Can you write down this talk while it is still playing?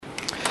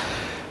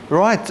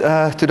Right,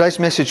 today's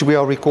message we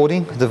are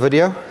recording the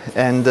video,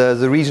 and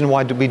the reason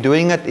why we're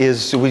doing it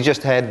is I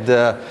just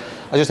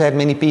had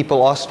many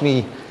people ask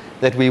me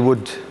that we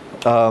would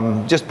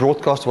just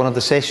broadcast one of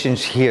the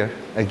sessions here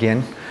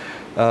again.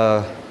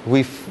 The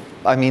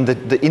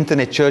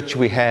internet church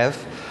we have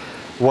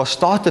was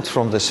started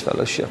from this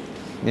fellowship,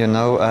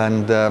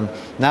 and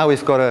now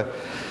we've got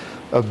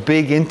a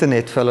big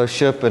internet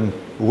fellowship, and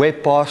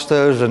web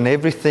pastors and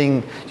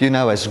everything,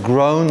 has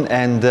grown,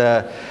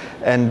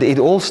 and it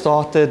all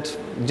started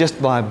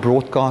just by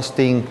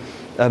broadcasting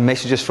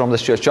messages from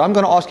this church. So I'm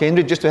going to ask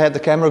Henry just to have the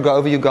camera go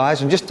over you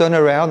guys and just turn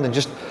around and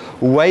just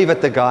wave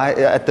at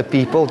the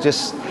people.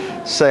 Just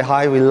say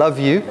hi, we love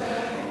you.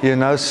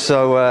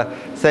 So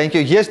thank you.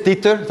 Yes,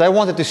 Dieter. They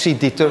wanted to see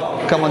Dieter.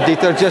 Come on,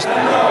 Dieter.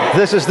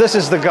 This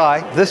is the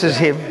guy. This is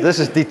him. This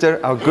is Dieter,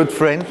 our good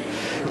friend,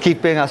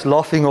 keeping us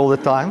laughing all the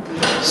time.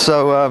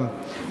 So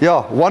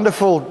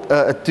wonderful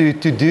to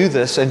do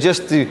this and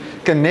just to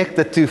connect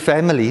the two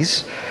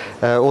families.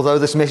 Although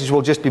this message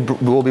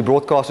will be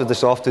broadcasted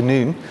this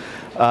afternoon.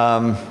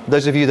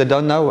 Those of you that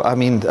don't know,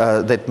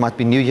 that might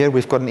be new here,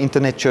 we've got an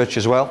internet church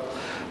as well.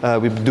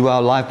 We do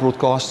our live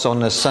broadcasts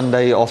on a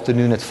Sunday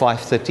afternoon at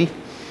 5:30.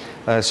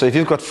 So if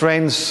you've got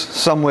friends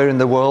somewhere in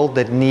the world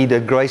that need a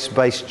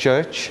grace-based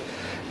church,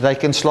 they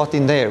can slot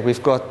in there.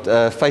 We've got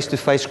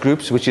face-to-face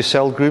groups, which is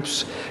cell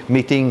groups,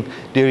 meeting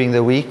during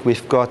the week.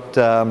 We've got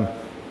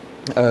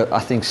I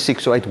think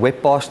 6 or 8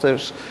 web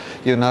pastors,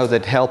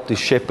 that help to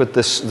shepherd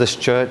this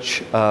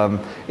church.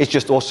 It's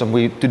just awesome.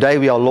 Today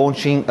we are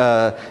launching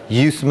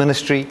youth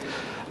ministry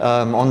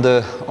on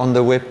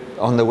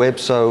the web.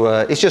 So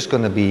it's just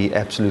going to be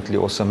absolutely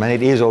awesome, and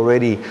it is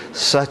already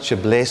such a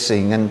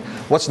blessing. And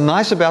what's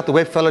nice about the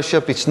web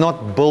fellowship, it's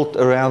not built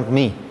around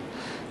me;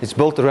 it's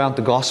built around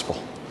the gospel.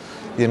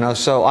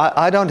 So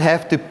I don't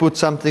have to put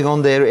something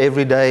on there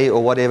every day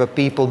or whatever.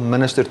 People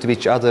minister to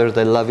each other,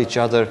 they love each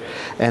other,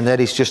 and that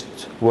is just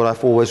what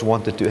I've always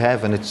wanted to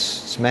have, and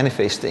it's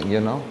manifesting,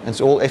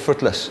 It's all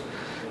effortless.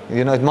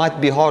 It might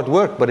be hard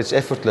work, but it's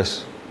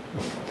effortless.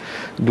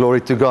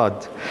 Glory to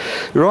God.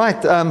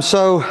 Right,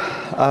 so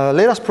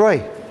let us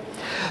pray.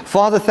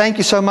 Father, thank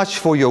you so much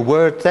for your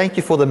word. Thank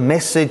you for the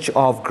message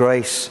of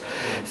grace.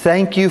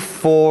 Thank you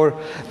for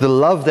the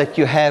love that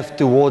you have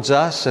towards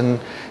us, and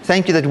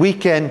thank you that we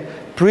can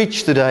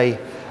preach today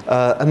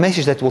a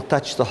message that will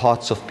touch the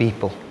hearts of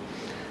people.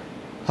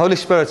 Holy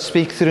Spirit,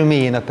 speak through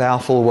me in a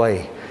powerful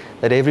way,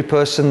 that every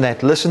person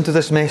that listens to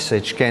this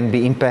message can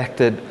be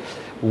impacted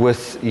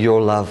with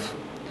your love.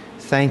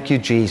 Thank you,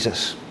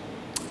 Jesus.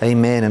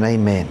 Amen and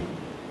amen.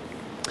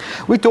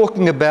 We're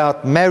talking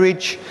about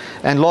marriage,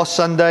 and last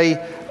Sunday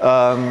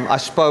I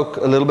spoke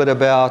a little bit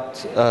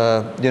about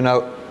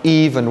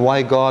Eve and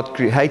why God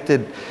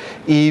created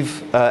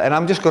Eve, and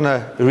I'm just going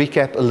to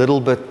recap a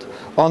little bit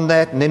on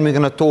that, and then we're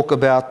going to talk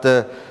about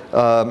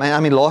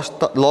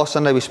last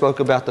Sunday we spoke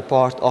about the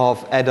part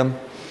of Adam,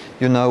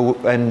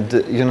 and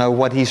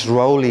what his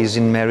role is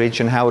in marriage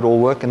and how it all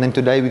works. And then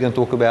today we're going to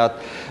talk about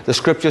the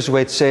scriptures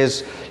where it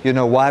says,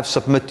 wives,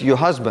 submit to your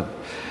husband.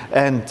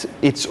 And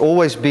it's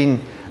always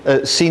been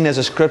seen as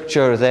a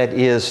scripture that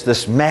is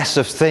this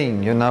massive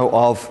thing, now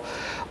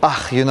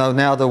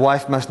the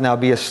wife must now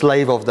be a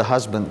slave of the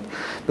husband.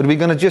 But we're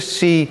going to just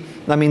see,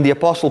 the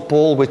Apostle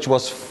Paul, which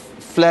was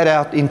flat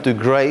out into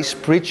grace,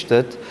 preached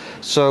it.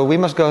 So we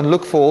must go and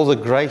look for all the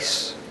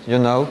grace,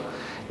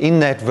 in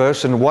that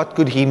verse, and what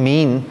could he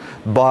mean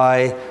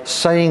by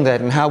saying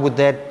that, and how would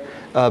that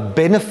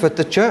benefit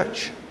the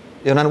church?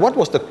 And what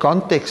was the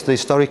context, the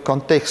historic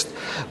context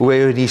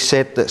where he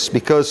said this?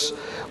 Because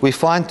we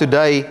find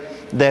today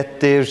that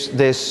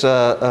there's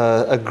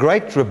a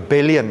great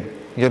rebellion,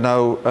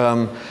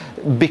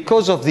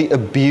 because of the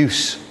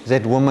abuse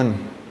that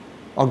women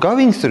are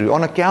going through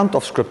on account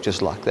of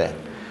scriptures like that,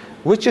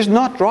 which is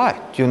not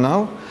right.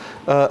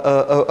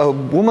 A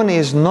woman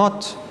is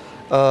not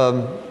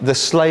the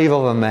slave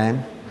of a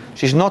man.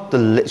 She's not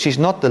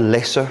the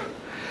lesser.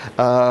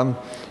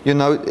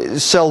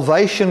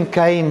 Salvation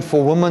came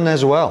for women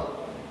as well.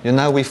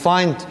 We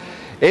find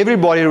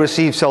everybody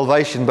receives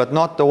salvation, but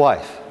not the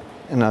wife.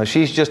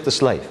 She's just a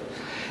slave.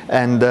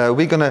 And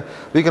we're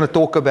gonna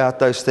talk about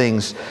those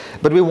things,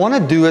 but we want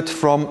to do it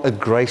from a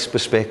grace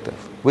perspective.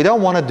 We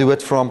don't want to do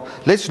it from,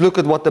 let's look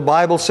at what the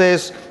Bible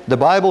says. The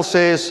Bible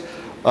says,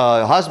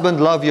 husband,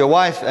 love your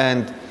wife,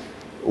 and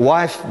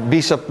wife,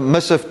 be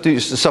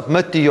submissive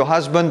submit to your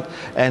husband,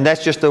 and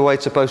that's just the way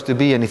it's supposed to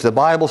be. And if the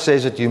Bible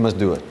says it, you must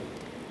do it.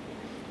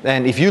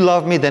 And if you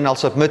love me, then I'll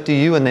submit to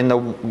you. And then the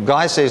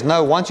guy says,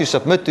 no, once you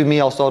submit to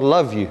me, I'll start to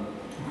love you.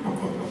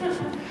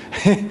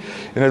 And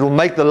it'll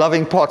make the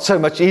loving part so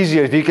much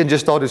easier if you can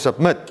just start to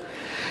submit.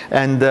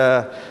 And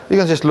we're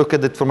going to just look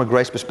at it from a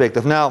grace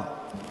perspective. Now,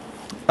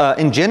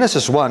 in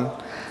Genesis 1,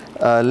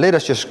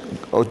 Genesis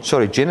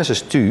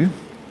 2,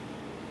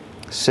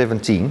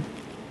 17.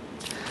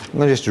 I'm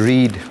going to just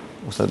read,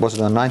 was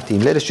it on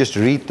 19? Let us just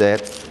read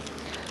that.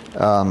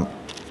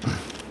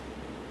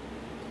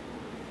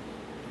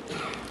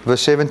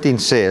 Verse 17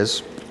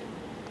 says,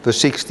 verse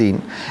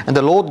 16, and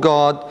the Lord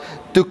God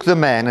took the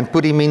man and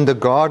put him in the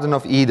Garden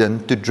of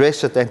Eden to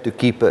dress it and to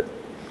keep it.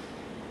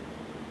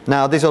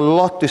 Now, there's a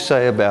lot to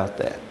say about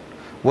that.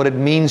 What it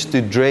means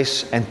to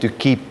dress and to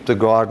keep the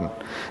garden.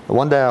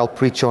 One day I'll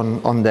preach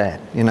on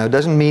that. You know, it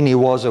doesn't mean he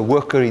was a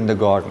worker in the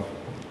garden.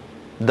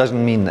 It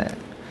doesn't mean that.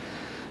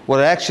 What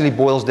it actually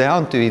boils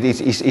down to is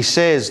he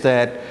says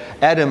that,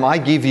 Adam, I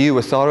give you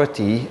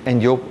authority,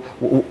 and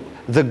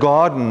the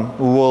garden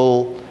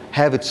will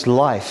have its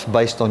life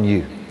based on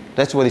you.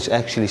 That's what he's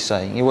actually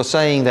saying. He was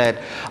saying that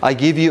I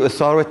give you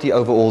authority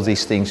over all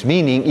these things,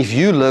 meaning if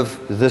you live,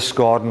 this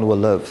garden will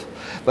live.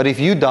 But if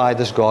you die,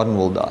 this garden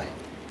will die.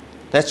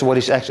 That's what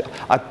he's actually,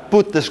 I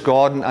put this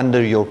garden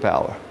under your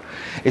power.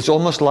 It's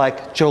almost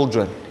like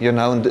children, you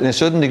know, in a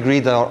certain degree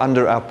they are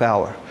under our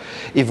power.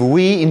 If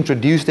we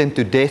introduce them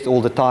to death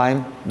all the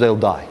time, they'll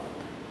die.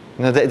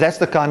 You know, that's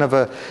the kind of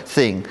a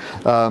thing.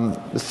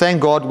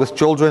 Thank God with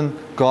children,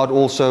 God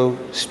also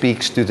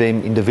speaks to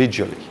them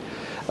individually.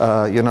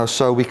 You know,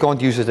 so we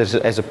can't use it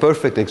as a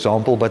perfect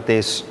example, but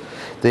that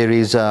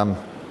is an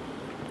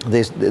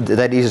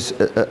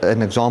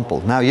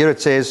example. Now here it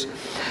says,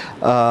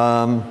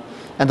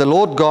 and the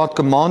Lord God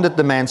commanded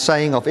the man,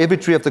 saying, of every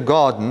tree of the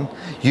garden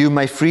you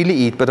may freely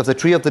eat, but of the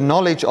tree of the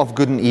knowledge of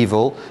good and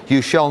evil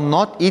you shall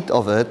not eat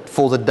of it,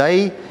 for the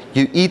day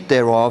you eat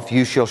thereof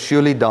you shall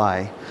surely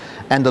die.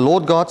 And the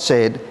Lord God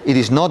said, it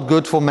is not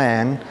good for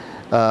man,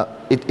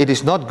 it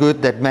is not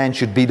good that man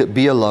should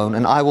be alone,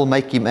 and I will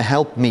make him a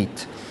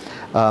helpmeet.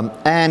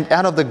 And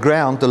out of the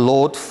ground the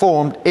Lord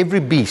formed every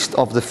beast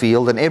of the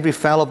field and every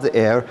fowl of the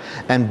air,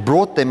 and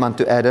brought them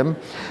unto Adam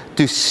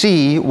to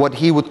see what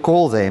he would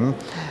call them.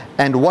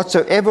 And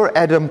whatsoever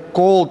Adam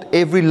called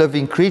every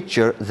living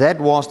creature,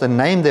 that was the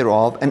name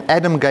thereof. And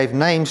Adam gave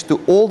names to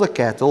all the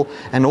cattle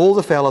and all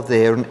the fowl of the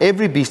air and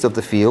every beast of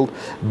the field.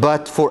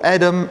 But for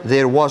Adam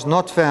there was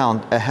not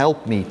found a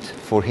helpmeet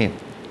for him.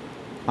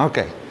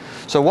 Okay,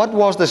 so what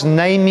was this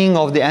naming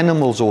of the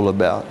animals all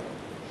about?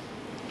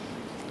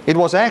 It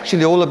was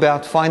actually all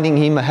about finding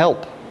him a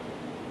help,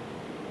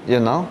 you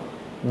know.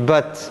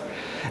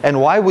 And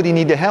why would he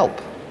need a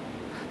help?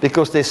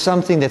 Because there's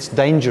something that's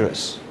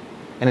dangerous,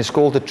 and it's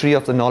called the tree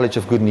of the knowledge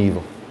of good and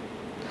evil.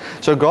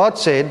 So God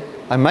said,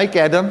 I make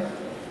Adam,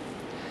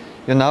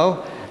 you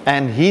know,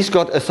 and he's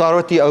got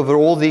authority over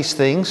all these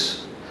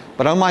things,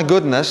 but oh my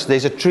goodness,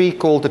 there's a tree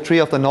called the tree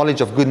of the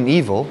knowledge of good and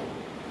evil.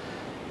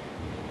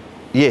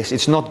 Yes,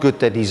 it's not good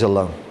that he's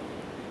alone.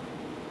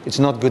 It's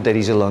not good that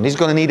he's alone. He's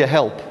going to need a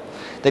help,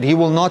 that he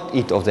will not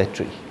eat of that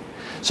tree.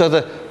 So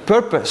the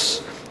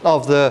purpose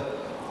of the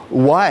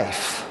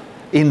wife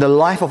in the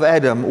life of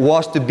Adam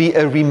was to be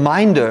a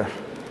reminder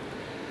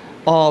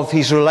of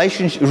his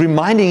relationship,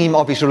 reminding him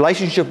of his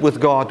relationship with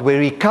God,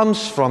 where he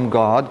comes from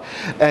God,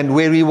 and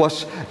where he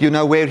was, you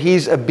know, where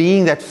he's a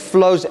being that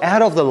flows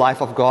out of the life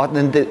of God,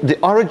 and the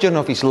origin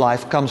of his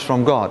life comes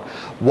from God.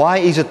 Why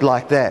is it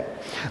like that?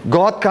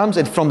 God comes,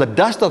 and from the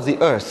dust of the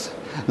earth,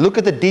 look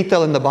at the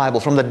detail in the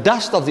Bible. From the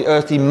dust of the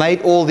earth, he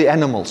made all the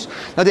animals.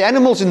 Now, the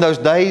animals in those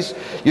days,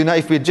 you know,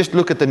 if we just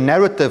look at the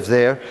narrative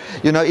there,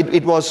 you know,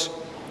 it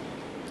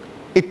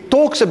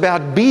talks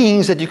about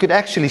beings that you could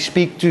actually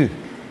speak to.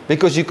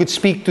 Because you could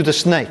speak to the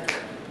snake.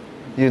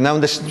 You know,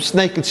 and the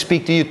snake could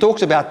speak to you. It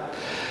talks about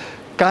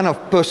kind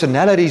of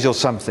personalities or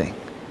something.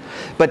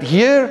 But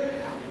here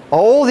are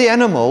all the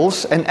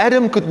animals, and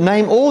Adam could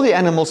name all the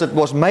animals that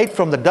was made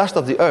from the dust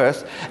of the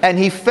earth, and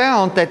he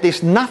found that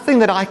there's nothing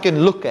that I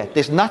can look at,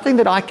 there's nothing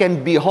that I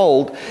can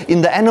behold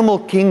in the animal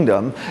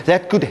kingdom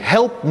that could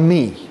help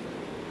me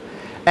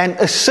and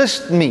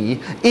assist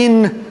me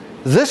in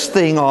this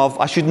thing of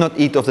I should not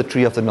eat of the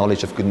tree of the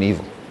knowledge of good and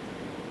evil.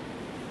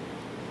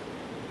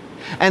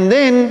 And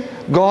then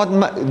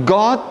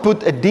God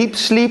put a deep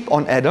sleep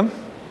on Adam,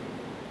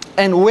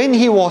 and when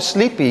he was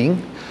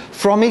sleeping,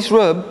 from his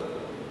rib,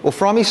 or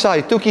from his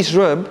side, he took his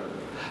rib,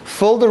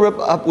 filled the rib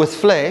up with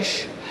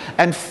flesh,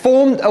 and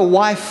formed a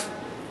wife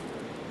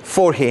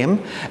for him,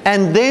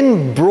 and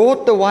then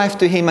brought the wife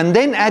to him. And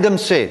then Adam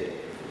said,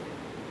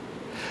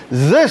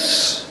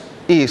 this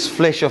is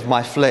flesh of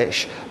my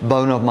flesh,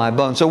 bone of my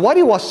bone. So what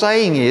he was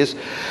saying is,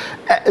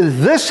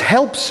 this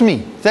helps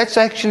me. That's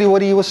actually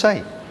what he was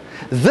saying.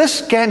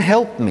 This can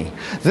help me.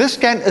 This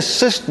can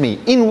assist me.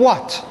 In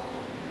what?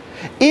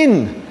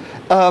 In,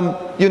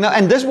 you know,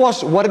 and this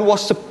was what it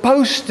was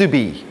supposed to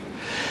be.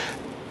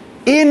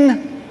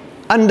 In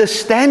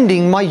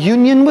understanding my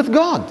union with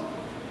God.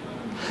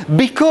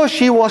 Because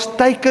she was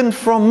taken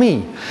from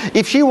me.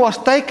 If she was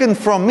taken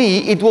from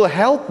me, it will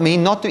help me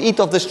not to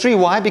eat of this tree.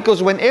 Why?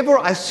 Because whenever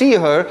I see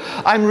her,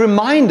 I'm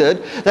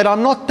reminded that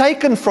I'm not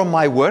taken from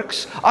my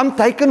works. I'm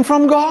taken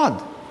from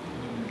God.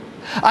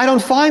 I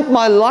don't find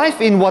my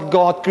life in what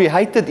God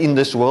created in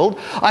this world.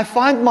 I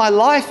find my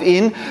life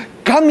in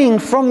coming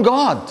from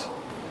God.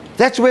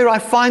 That's where I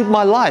find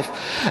my life.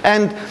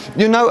 And,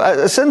 you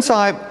know, since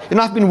I've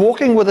been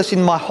walking with this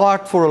in my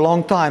heart for a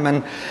long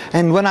time.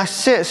 And when I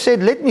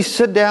said, let me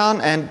sit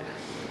down and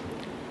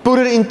put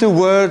it into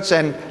words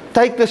and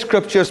take the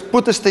scriptures,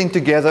 put this thing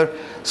together.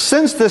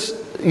 Since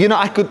this,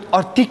 I could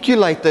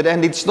articulate it,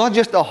 and it's not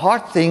just a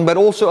heart thing, but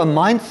also a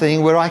mind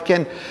thing where I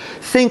can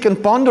think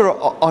and ponder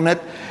on it.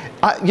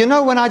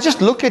 When I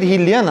just look at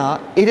Helena,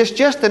 it is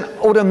just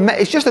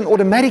it's just an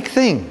automatic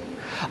thing.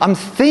 I'm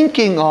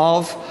thinking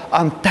of,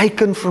 I'm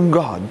taken from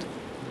God.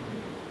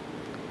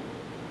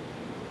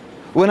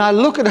 When I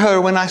look at her,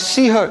 when I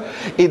see her,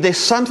 there's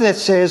something that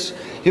says,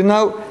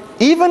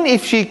 even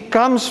if she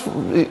comes,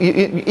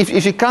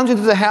 if she comes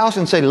into the house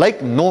and say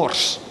Lake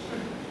Norse,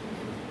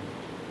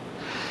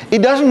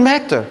 it doesn't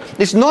matter.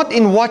 It's not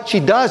in what she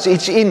does.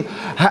 It's in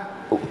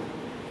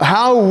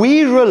how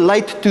we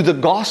relate to the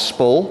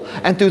gospel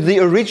and to the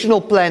original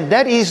plan.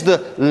 That is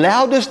the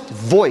loudest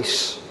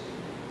voice,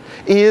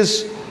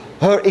 is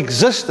her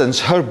existence,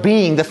 her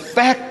being, the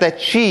fact that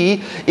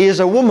she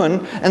is a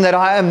woman and that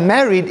I am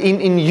married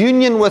in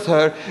union with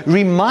her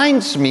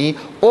reminds me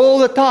all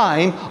the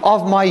time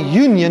of my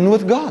union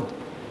with God.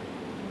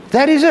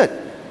 That is it.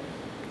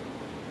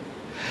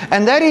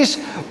 And that is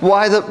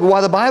why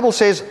the Bible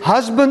says,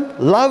 husband,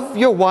 love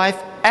your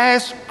wife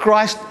as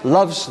Christ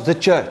loves the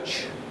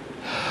church.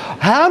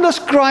 How does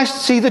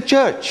Christ see the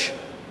church?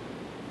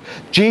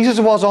 Jesus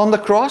was on the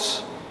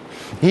cross.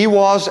 He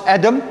was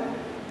Adam,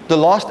 the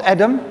last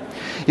Adam.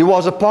 He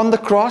was upon the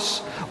cross.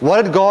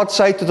 What did God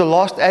say to the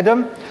last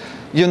Adam?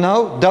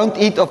 Don't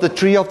eat of the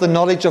tree of the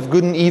knowledge of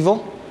good and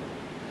evil.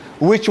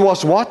 Which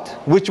was what?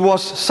 Which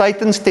was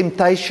Satan's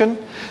temptation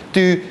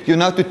to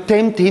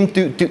tempt him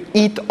to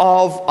eat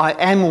of I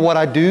am what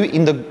I do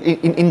in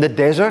the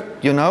desert,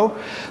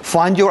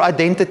 Find your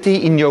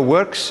identity in your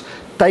works.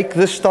 Take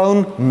the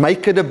stone,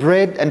 make it a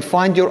bread, and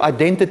find your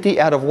identity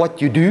out of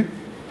what you do.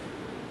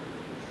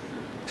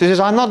 So he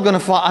says, I'm not going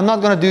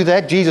to do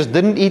that. Jesus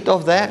didn't eat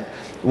of that.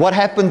 What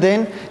happened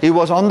then? He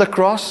was on the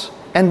cross,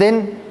 and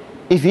then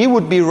if he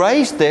would be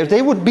raised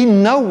there would be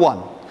no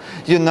one,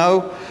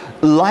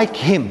 like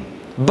him.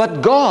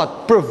 But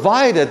God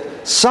provided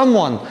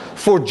someone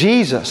for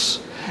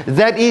Jesus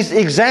that is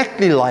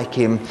exactly like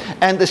him.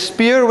 And the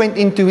spear went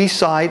into his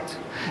side,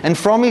 and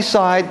from his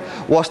side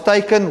was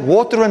taken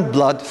water and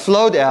blood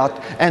flowed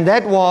out, and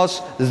that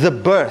was the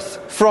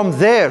birth. From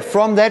there,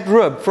 from that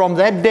rib, from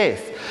that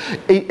death,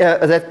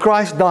 that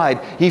Christ died,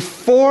 he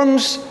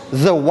forms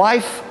the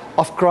wife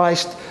of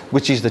Christ,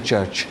 which is the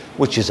church,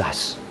 which is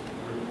us.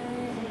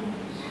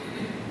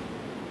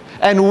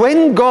 And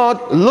when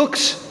God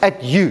looks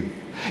at you,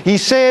 he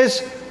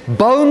says,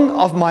 bone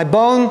of my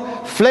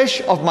bone,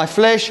 flesh of my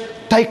flesh,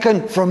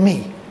 taken from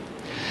me.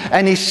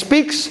 And he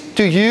speaks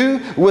to you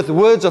with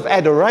words of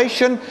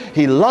adoration.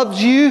 He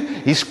loves you.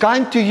 He's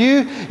kind to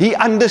you. He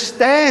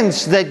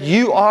understands that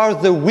you are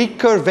the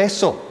weaker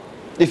vessel,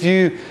 if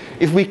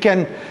we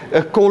can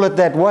call it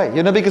that way.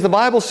 Because the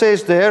Bible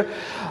says there,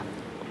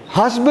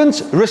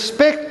 husbands,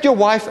 respect your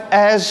wife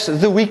as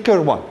the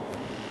weaker one.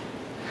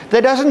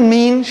 That doesn't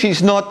mean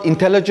she's not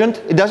intelligent.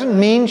 It doesn't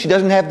mean she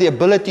doesn't have the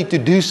ability to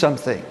do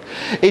something.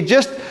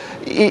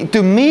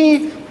 To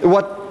me,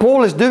 what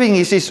Paul is doing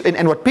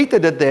and what Peter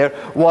did there,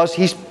 was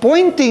he's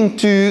pointing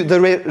to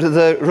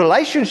the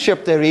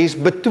relationship there is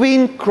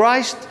between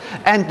Christ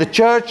and the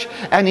church,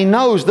 and he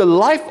knows the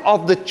life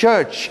of the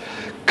church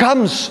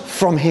comes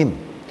from him.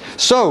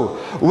 So,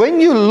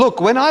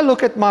 when I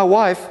look at my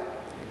wife,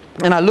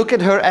 and I look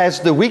at her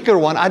as the weaker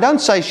one, I don't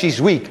say she's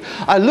weak.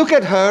 I look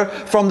at her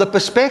from the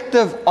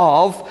perspective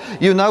of,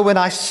 when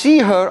I see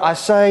her, I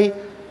say,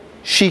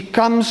 she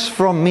comes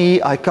from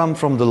me, I come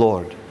from the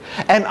Lord.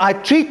 And I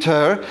treat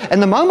her,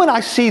 and the moment I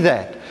see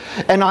that,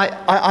 and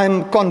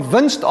I'm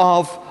convinced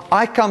of,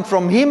 I come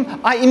from him,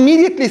 I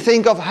immediately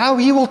think of how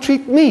he will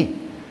treat me.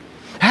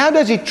 How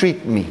does he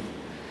treat me?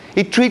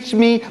 He treats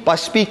me by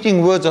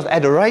speaking words of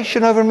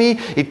adoration over me.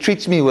 He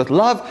treats me with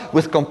love,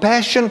 with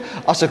compassion.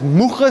 As ek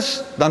moeg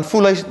is, dan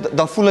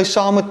voel hy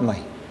saam met my.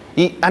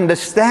 He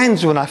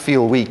understands when I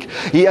feel weak.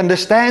 He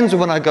understands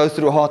when I go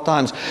through hard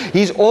times.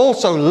 He's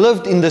also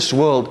lived in this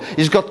world.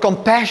 He's got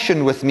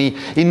compassion with me.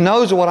 He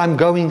knows what I'm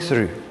going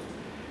through.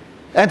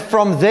 And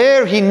from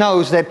there he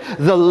knows that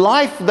the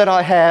life that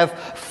I have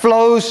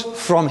flows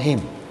from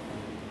him.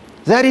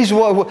 That is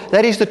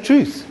the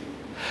truth.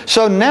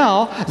 So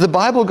now the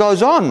Bible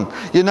goes on,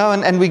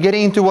 and we're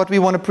getting into what we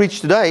want to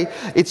preach today.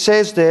 It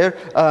says there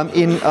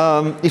in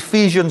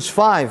Ephesians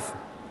 5,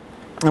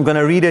 I'm going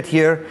to read it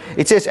here.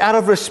 It says, out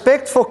of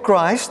respect for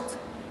Christ,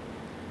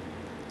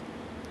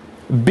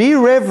 be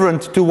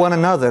reverent to one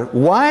another.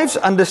 Wives,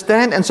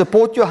 understand and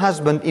support your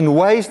husband in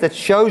ways that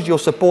shows your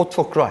support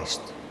for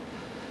Christ.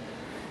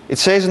 It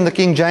says in the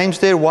King James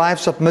there,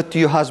 wives, submit to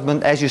your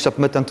husband as you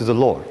submit unto the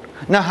Lord.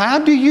 Now, how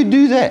do you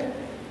do that?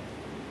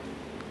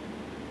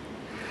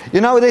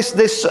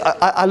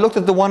 I looked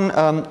at the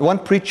one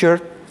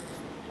preacher,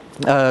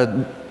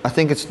 I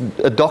think it's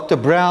Dr.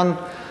 Brown,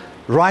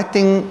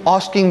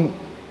 asking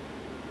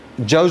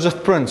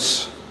Joseph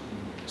Prince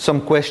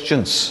some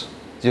questions,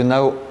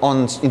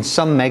 in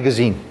some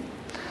magazine,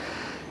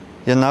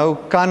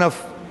 kind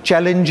of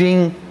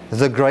challenging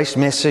the grace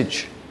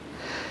message.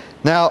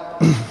 Now,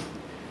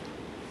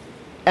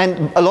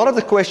 and a lot of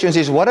the questions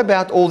is, what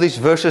about all these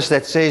verses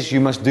that says you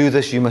must do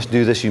this, you must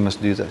do this, you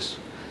must do this?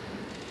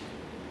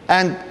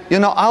 And,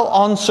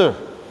 I'll answer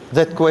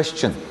that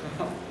question.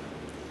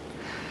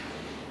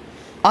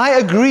 I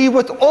agree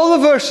with all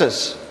the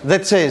verses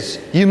that says,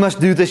 you must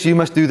do this, you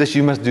must do this,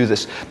 you must do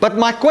this. But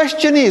my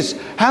question is,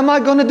 how am I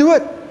going to do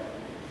it?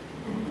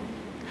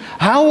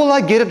 How will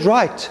I get it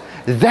right?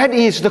 That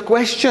is the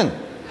question.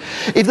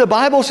 If the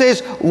Bible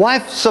says,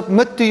 wife,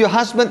 submit to your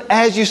husband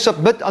as you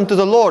submit unto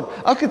the Lord.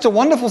 Okay, it's a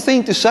wonderful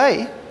thing to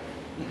say.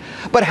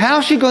 But how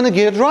is she going to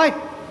get it right?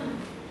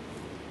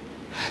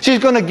 She's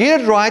going to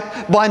get it right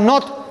by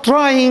not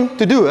trying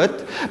to do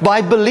it,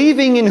 by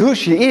believing in who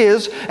she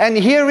is and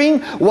hearing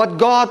what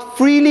God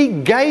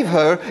freely gave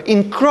her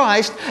in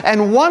Christ.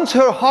 And once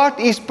her heart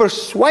is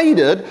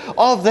persuaded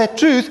of that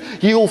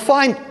truth, you'll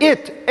find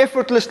it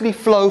effortlessly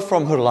flow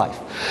from her life.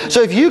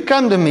 So if you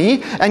come to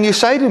me and you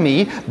say to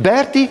me,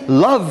 Bertie,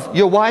 love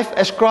your wife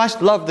as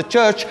Christ loved the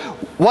church,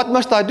 what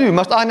must I do?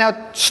 Must I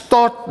now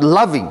start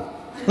loving?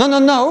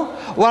 No.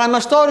 What I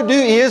must start to do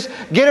is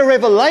get a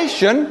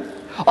revelation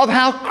of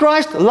how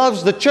Christ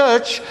loves the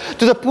church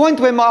to the point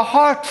where my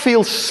heart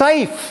feels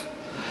safe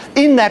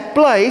in that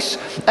place.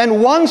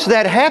 And once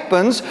that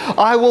happens,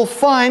 I will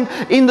find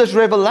in this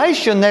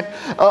revelation that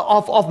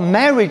of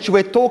marriage,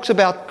 where it talks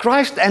about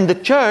Christ and the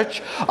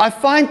church, I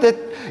find that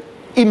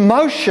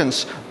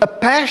emotions, a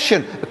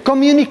passion, a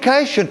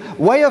communication,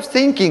 way of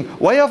thinking,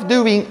 way of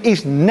doing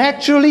is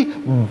naturally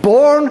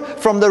born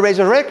from the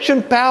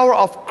resurrection power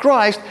of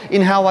Christ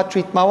in how I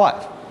treat my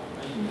wife.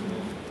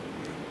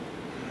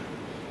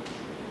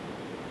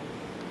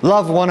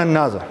 Love one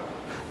another.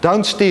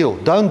 Don't steal.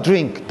 Don't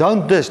drink.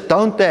 Don't this.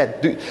 Don't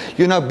that.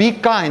 Be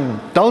kind.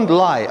 Don't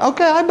lie.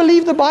 Okay, I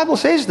believe the Bible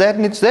says that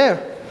and it's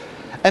there.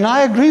 And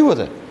I agree with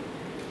it.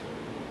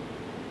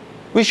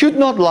 We should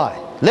not lie.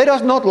 Let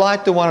us not lie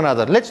to one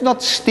another. Let's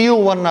not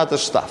steal one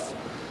another's stuff.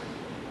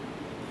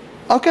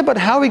 Okay, but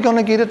how are we going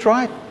to get it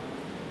right?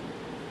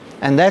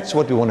 And that's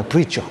what we want to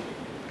preach on.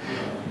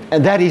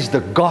 And that is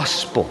the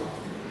gospel.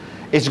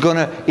 It's going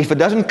to, if it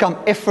doesn't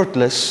come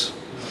effortless,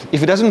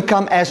 if it doesn't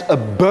come as a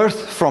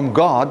birth from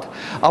God,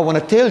 I want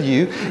to tell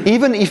you,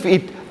 even if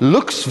it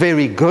looks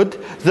very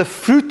good, the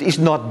fruit is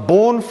not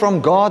born from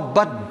God,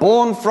 but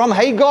born from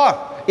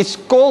Hagar. It's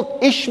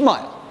called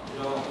Ishmael.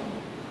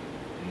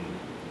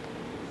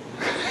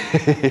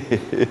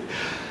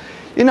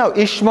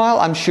 Ishmael,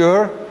 I'm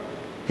sure,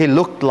 he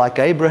looked like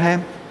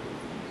Abraham.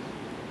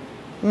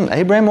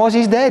 Abraham was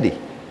his daddy.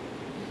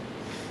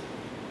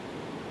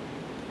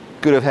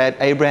 Could have had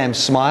Abraham's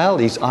smile,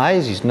 his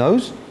eyes, his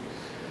nose.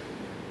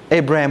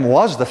 Abraham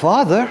was the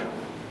father.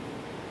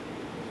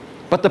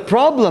 But the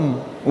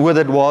problem with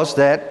it was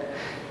that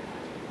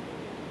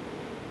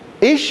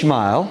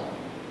Ishmael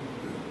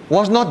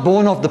was not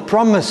born of the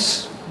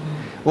promise,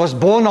 was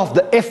born of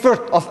the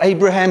effort of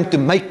Abraham to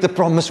make the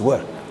promise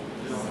work.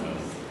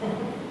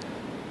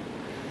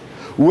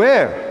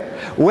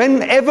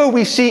 Whenever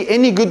we see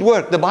any good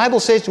work, the Bible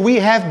says we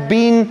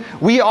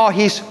are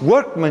His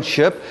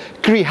workmanship,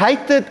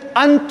 created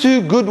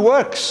unto good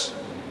works.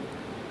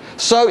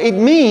 So it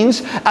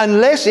means,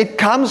 unless it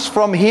comes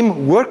from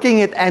Him working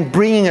it and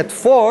bringing it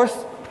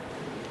forth,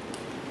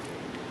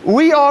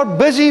 we are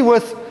busy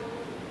with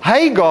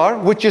Hagar,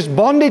 which is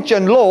bondage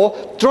and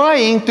law,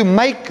 trying to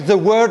make the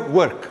word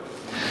work.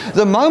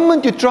 The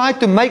moment you try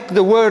to make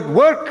the word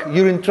work,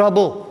 you're in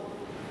trouble.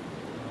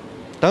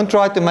 Don't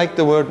try to make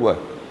the word work.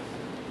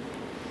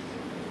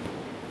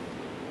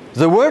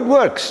 The word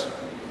works.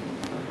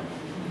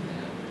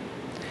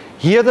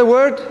 Hear the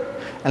word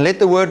and let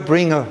the word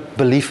bring a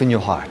belief in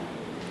your heart.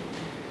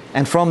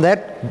 And from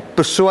that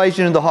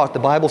persuasion in the heart, the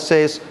Bible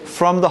says,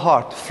 from the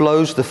heart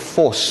flows the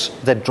force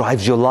that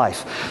drives your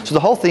life. So the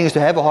whole thing is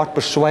to have a heart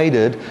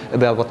persuaded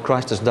about what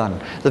Christ has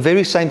done. The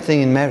very same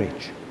thing in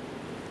marriage.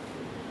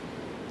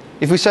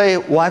 If we say,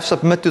 wife,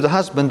 submit to the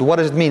husband, what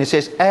does it mean? It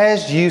says,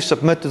 as you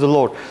submit to the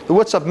Lord. The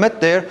word submit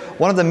there,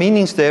 one of the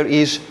meanings there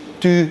is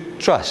to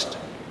trust.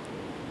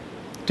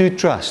 To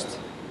trust.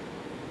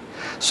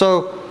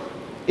 So,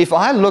 if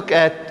I look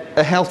at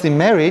a healthy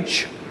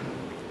marriage,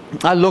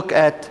 I look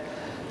at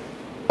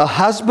a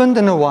husband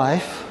and a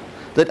wife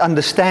that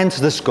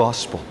understands this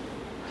gospel.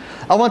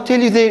 I want to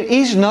tell you, there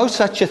is no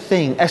such a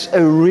thing as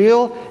a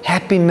real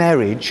happy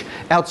marriage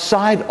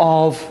outside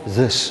of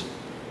this.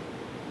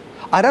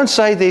 I don't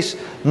say there's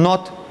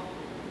not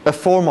a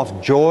form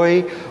of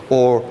joy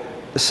or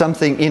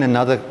something in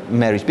another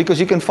marriage, because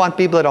you can find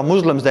people that are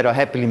Muslims that are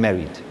happily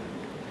married.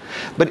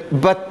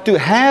 But to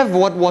have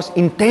what was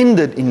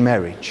intended in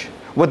marriage,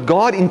 what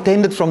God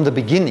intended from the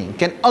beginning,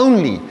 can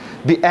only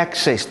be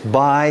accessed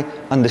by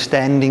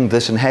understanding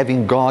this and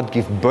having God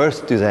give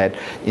birth to that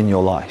in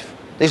your life.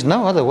 There's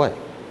no other way.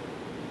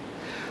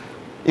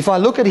 If I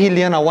look at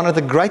Helena, one of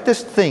the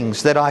greatest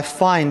things that I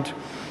find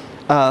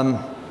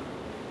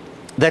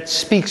that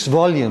speaks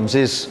volumes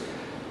is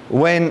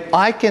when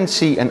I can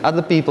see and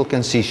other people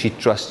can see she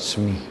trusts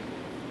me.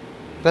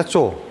 That's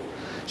all.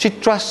 She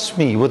trusts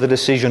me with the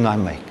decision I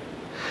make.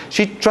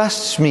 She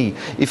trusts me.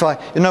 If I,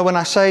 when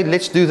I say,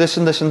 let's do this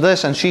and this and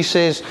this, and she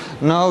says,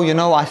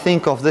 no, I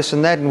think of this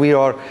and that, and we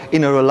are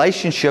in a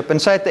relationship,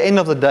 and say at the end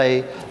of the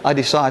day, I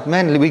decide,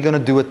 man, we're going to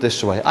do it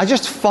this way. I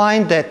just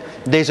find that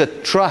there's a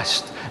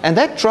trust. And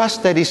that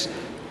trust that is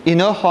in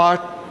her heart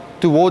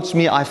towards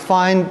me, I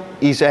find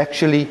is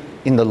actually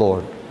in the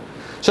Lord.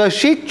 So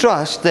she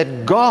trusts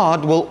that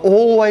God will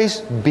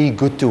always be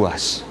good to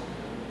us.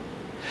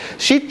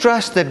 She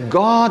trusts that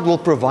God will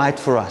provide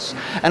for us.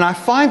 And I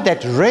find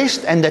that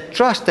rest and that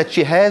trust that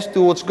she has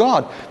towards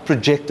God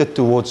projected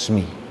towards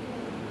me.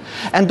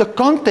 And the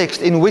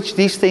context in which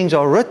these things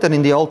are written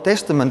in the Old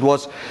Testament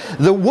was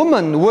the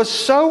woman was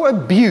so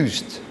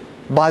abused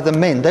by the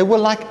men. They were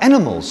like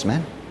animals,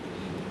 man.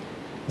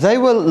 They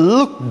were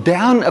looked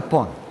down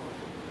upon.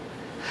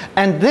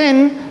 And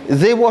then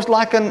there was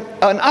like an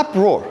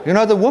uproar.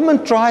 The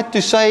woman tried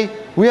to say,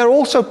 we are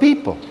also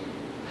people.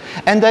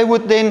 And they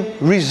would then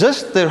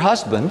resist their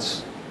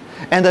husbands,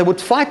 and they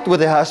would fight with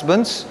their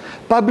husbands,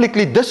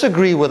 publicly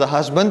disagree with the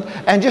husband,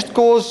 and just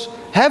cause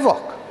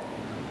havoc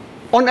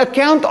on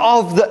account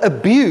of the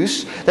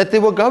abuse that they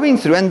were going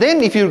through. And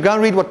then if you go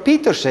and read what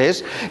Peter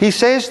says, he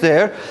says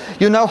there,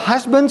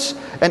 husbands,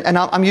 and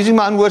I'm using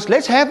my own words,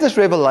 let's have this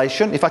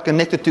revelation, if I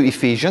connect it to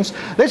Ephesians,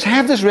 let's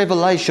have this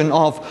revelation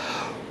of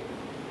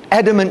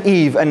Adam and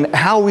Eve and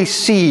how we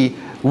see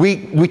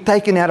we're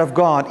taken out of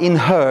God in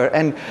her,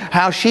 and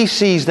how she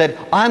sees that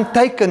I'm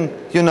taken,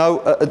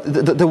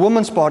 the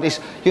woman's part is,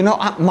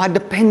 my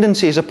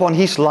dependency is upon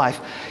his life.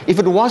 If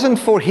it wasn't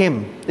for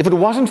him, if it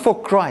wasn't for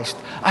Christ,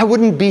 I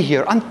wouldn't be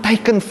here. I'm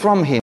taken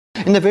from him.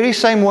 In the very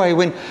same way,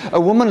 when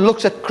a woman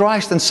looks at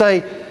Christ and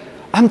say,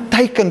 I'm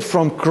taken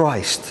from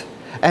Christ.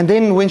 And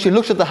then when she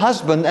looks at the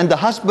husband, and the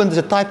husband is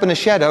a type and a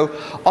shadow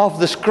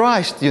of this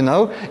Christ,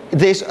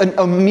 there's an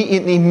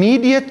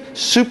immediate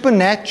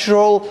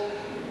supernatural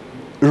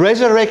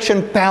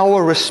resurrection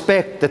power,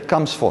 respect that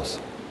comes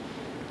forth.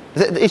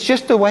 It's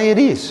just the way it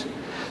is.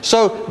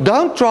 So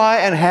don't try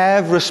and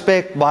have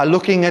respect by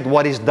looking at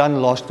what is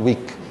done last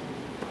week.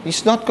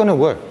 It's not going to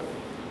work.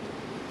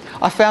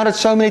 I found it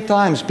so many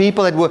times.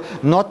 People that were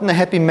not in a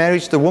happy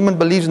marriage, the woman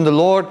believes in the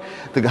Lord,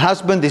 the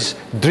husband is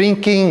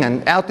drinking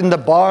and out in the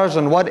bars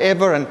and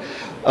whatever,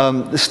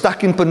 and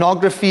stuck in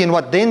pornography and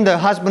what, then the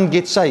husband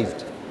gets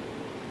saved.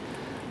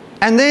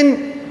 And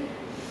then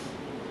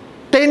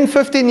 10,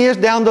 15 years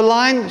down the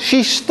line,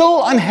 she's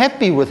still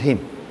unhappy with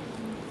him.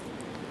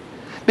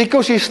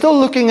 Because she's still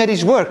looking at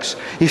his works.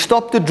 He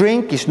stopped to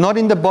drink, he's not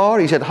in the bar,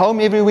 he's at home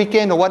every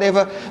weekend or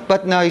whatever,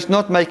 but now he's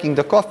not making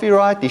the coffee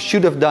right, he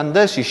should have done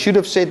this, he should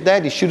have said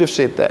that, he should have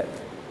said that.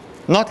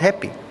 Not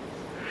happy.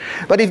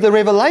 But if the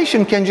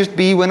revelation can just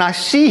be when I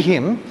see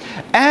him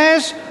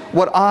as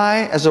what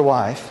I, as a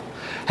wife,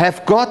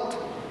 have got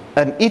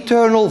an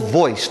eternal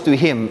voice to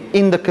him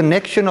in the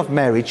connection of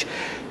marriage,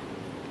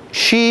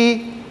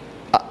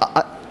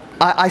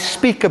 I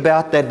speak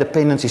about that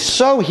dependency.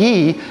 So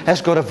he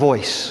has got a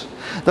voice.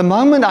 The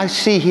moment I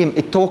see him,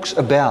 it talks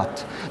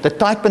about, the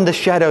type and the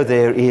shadow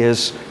there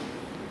is,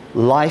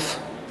 life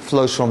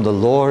flows from the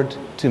Lord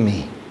to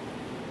me.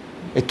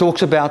 It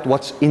talks about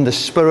what's in the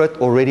Spirit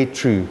already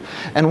true.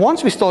 And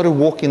once we start to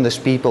walk in this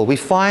people, we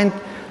find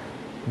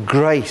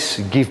grace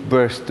give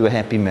birth to a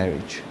happy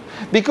marriage.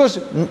 Because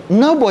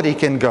nobody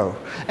can go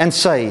and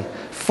say,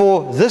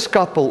 for this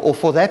couple or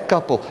for that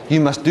couple, you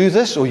must do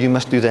this or you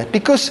must do that.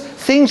 Because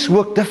things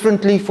work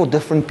differently for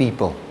different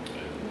people.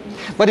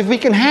 But if we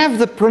can have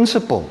the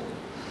principle,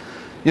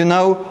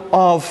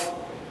 of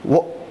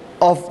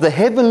the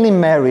heavenly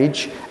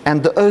marriage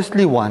and the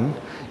earthly one,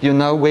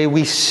 where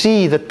we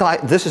see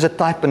this is a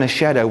type and a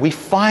shadow, we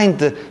find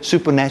the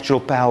supernatural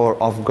power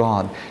of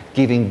God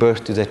giving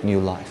birth to that new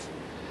life.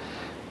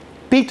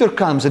 Peter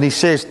comes and he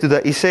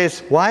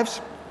says,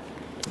 wives,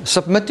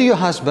 submit to your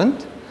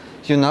husband,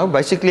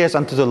 basically as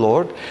unto the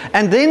Lord.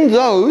 And then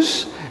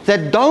those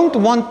that don't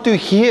want to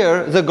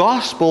hear the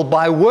gospel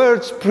by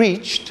words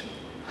preached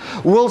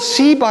will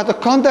see by the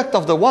conduct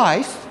of the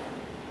wife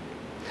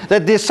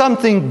that there's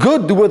something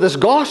good with this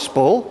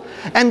gospel,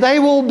 and they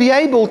will be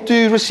able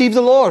to receive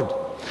the Lord.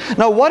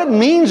 Now what it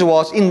means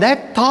was, in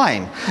that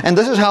time, and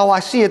this is how I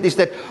see it, is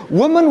that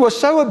women were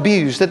so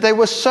abused, that they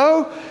were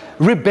so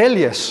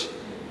rebellious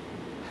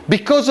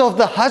because of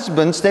the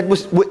husbands that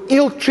were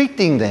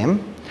ill-treating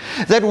them,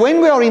 that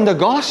when we are in the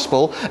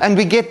gospel and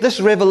we get this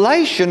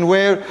revelation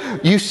where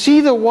you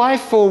see the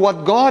wife for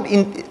what God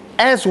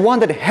as one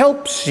that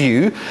helps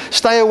you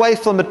stay away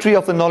from the tree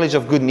of the knowledge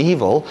of good and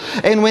evil,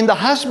 and when the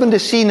husband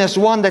is seen as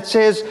one that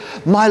says,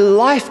 my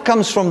life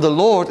comes from the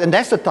Lord, and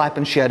that's the type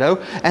and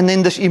shadow, and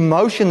then this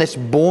emotion that's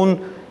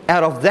born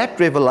out of that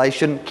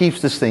revelation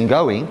keeps this thing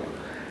going.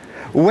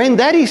 When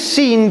that is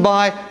seen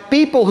by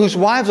people whose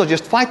wives are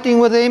just fighting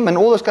with them and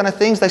all those kind of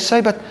things, they say,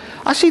 but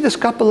I see this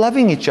couple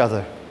loving each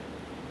other.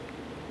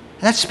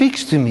 That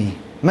speaks to me.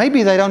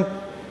 Maybe I don't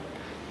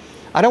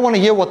want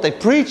to hear what they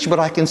preach, but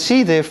I can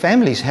see their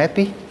family's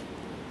happy.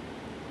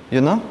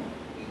 And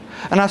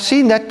I've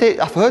seen that,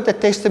 I've heard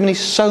that testimony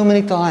so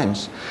many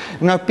times.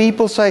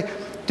 People say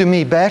to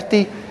me,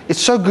 Bertie,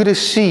 It's so good to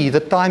see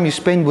the time you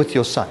spend with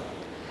your son.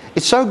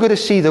 It's so good to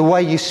see the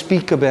way you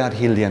speak about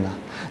Helena.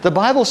 The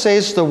Bible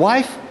says the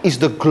wife is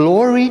the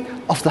glory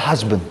of the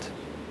husband.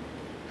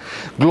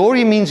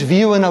 Glory means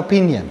view and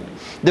opinion.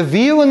 The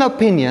view and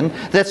opinion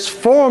that's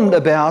formed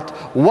about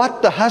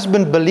what the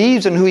husband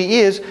believes and who he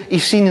is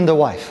seen in the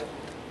wife.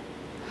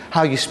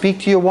 How you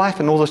speak to your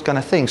wife and all those kind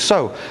of things.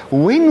 So,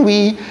 when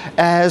we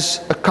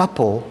as a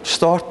couple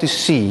start to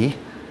see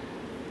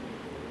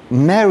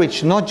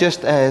marriage not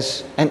just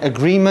as an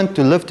agreement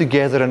to live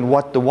together and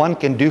what the one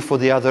can do for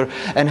the other,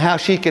 and how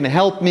she can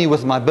help me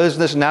with my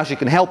business, and how she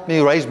can help me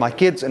raise my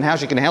kids, and how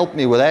she can help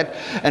me with that,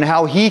 and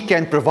how he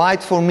can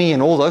provide for me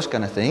and all those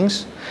kind of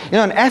things. You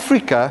know, in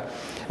Africa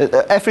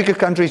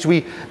countries,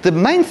 the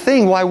main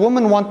thing why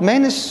women want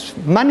men is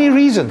money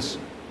reasons.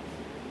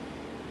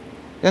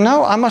 You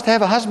know, I must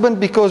have a husband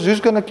because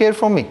who's going to care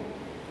for me?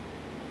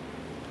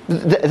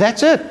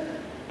 That's it.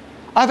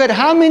 I've had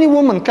how many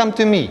women come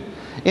to me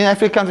in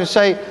African countries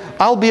say,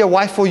 I'll be a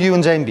wife for you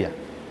in Zambia.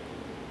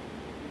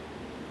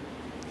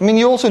 I mean,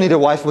 you also need a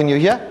wife when you're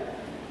here.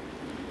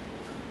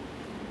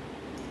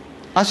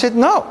 I said,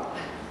 no.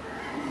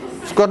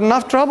 It's got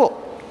enough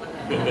trouble.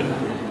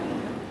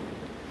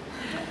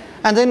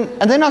 And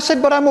then I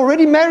said, but I'm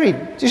already married.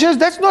 She says,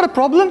 that's not a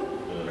problem.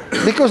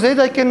 Because then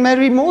they can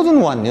marry more than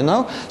one, you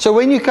know. So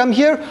when you come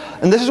here,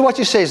 and this is what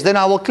she says, then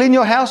I will clean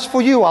your house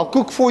for you, I'll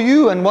cook for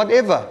you and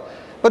whatever.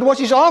 But what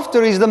she's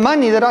after is the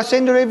money that I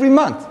send her every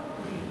month.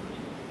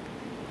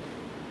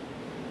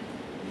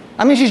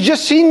 I mean, she's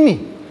just seen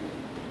me.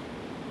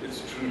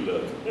 It's true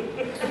love.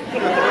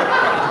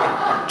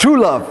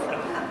 True love.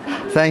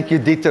 Thank you,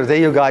 Dieter. There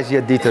you guys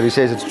hear Dieter. He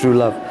says it's true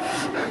love.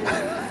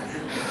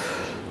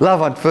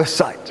 Love on first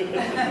sight.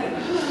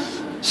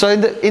 So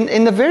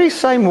in the very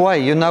same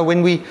way, you know,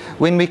 when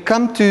we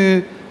come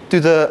to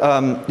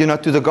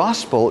the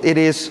gospel, it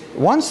is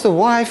once the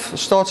wife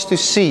starts to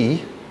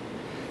see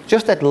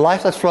just that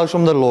life that flows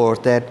from the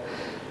Lord, that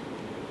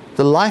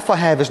the life I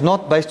have is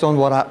not based on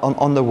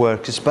on the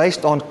works. It's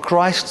based on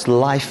Christ's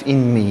life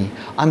in me.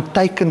 I'm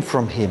taken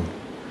from Him.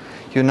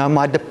 You know,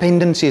 my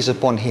dependency is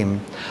upon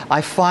Him.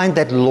 I find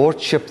that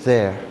lordship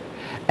there,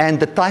 and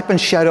the type and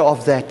shadow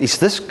of that is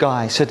this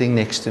guy sitting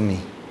next to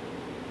me.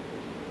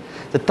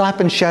 The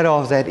type and shadow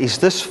of that is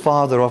this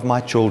father of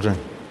my children.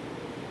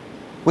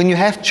 When you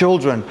have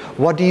children,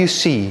 what do you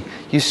see?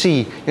 You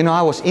see, you know,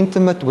 I was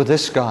intimate with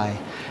this guy,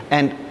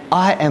 and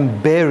I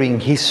am bearing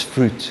his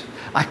fruit.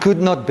 I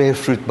could not bear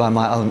fruit by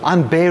my own.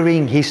 I'm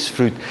bearing his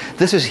fruit.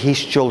 This is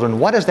his children.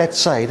 What does that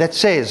say? That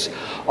says,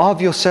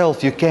 of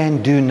yourself you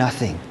can do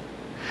nothing.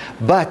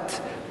 But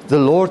the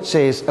Lord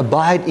says,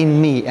 abide in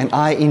me and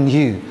I in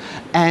you,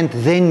 and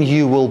then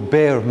you will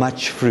bear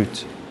much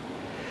fruit.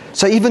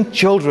 So even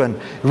children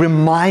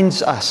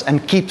reminds us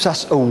and keeps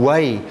us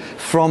away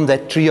from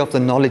that tree of the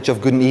knowledge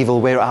of good and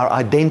evil where our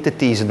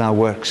identity is in our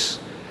works.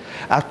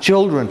 Our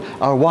children,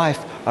 our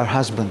wife, our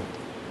husband.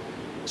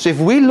 So if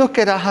we look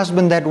at our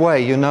husband that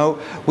way, you know,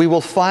 we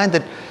will find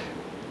that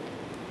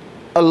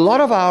a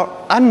lot of our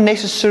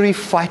unnecessary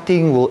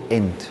fighting will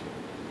end.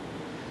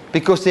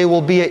 Because there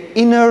will be an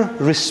inner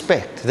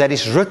respect that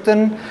is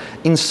written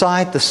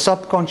inside the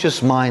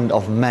subconscious mind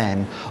of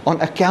man on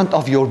account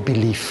of your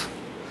belief.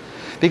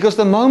 Because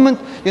the moment,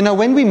 you know,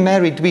 when we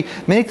married,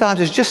 many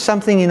times it's just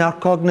something in our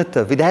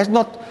cognitive. It has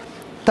not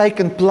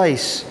taken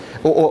place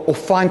or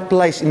find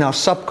place in our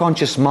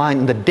subconscious mind,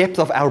 in the depth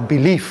of our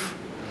belief.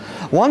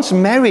 Once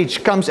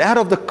marriage comes out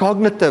of the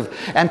cognitive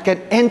and can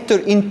enter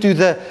into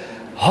the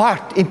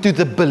heart, into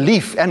the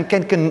belief, and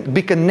can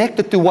be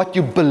connected to what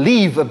you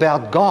believe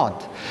about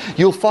God,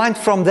 you'll find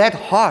from that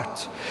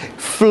heart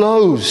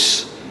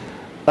flows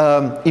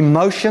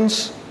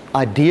emotions,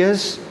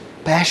 ideas,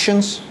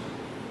 passions,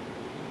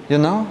 you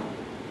know,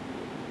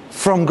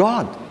 from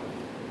God.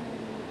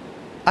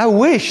 I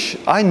wish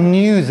I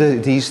knew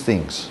these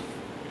things.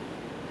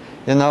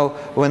 You know,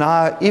 when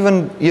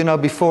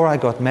before I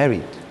got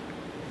married,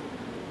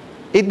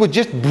 it would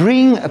just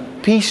bring a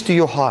peace to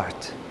your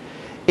heart.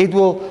 It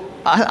will,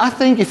 I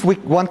think if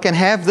one can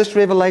have this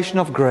revelation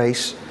of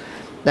grace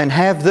and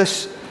have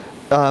this,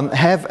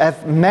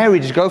 have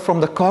marriage go from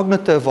the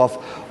cognitive of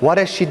what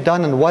has she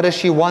done and what does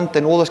she want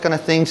and all those kind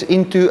of things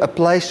into a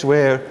place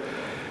where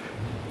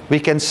we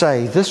can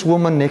say, this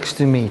woman next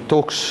to me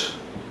talks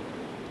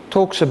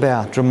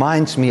about,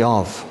 reminds me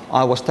of,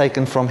 I was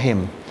taken from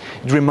him.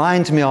 It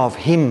reminds me of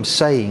him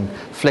saying,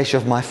 flesh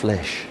of my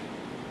flesh.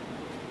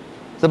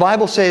 The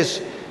Bible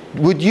says,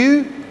 would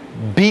you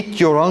beat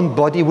your own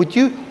body? Would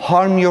you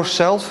harm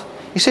yourself?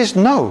 He says,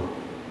 no.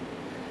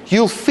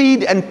 You'll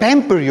feed and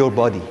pamper your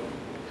body.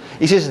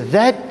 He says,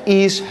 that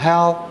is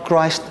how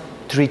Christ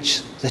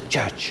treats the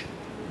church.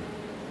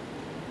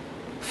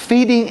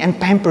 Feeding and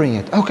pampering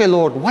it. Okay,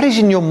 Lord, what is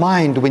in your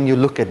mind when you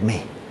look at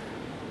me?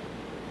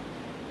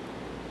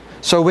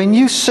 So when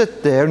you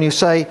sit there and you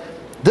say,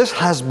 this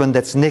husband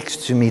that's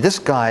next to me, this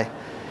guy,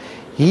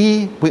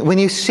 when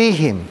you see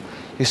him,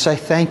 you say,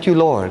 thank you,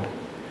 Lord.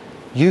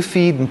 You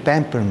feed and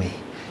pamper me.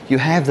 You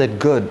have that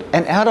good.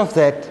 And out of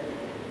that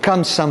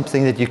comes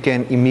something that you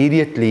can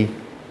immediately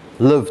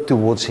live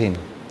towards Him.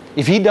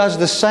 If He does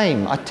the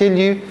same, I tell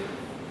you,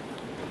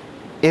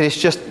 it is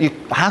just,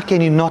 how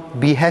can you not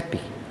be happy?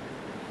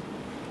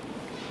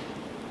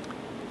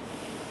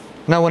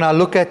 Now, when I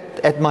look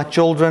at my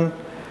children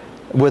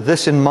with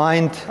this in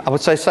mind, I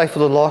would say for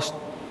the last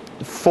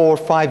 4 or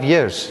 5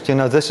 years,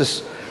 this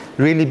has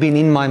really been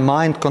in my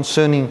mind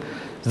concerning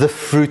the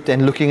fruit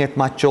and looking at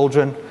my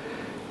children.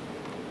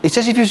 It's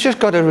as if you've just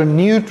got a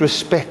renewed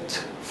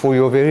respect for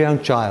your very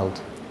own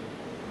child.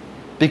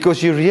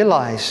 Because you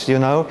realize, you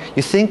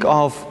think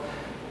of,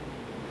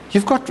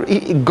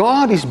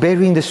 God is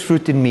bearing this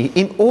fruit in me.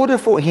 In order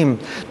for Him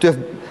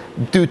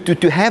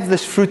to have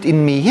this fruit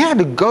in me, He had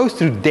to go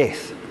through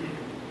death.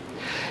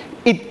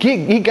 He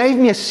gave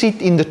me a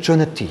seat in the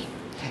Trinity.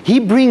 He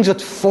brings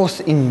it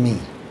forth in me.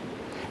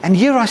 And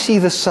here I see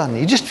the Son.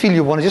 You just feel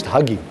you want to just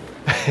hug Him.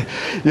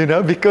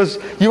 Because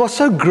you are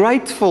so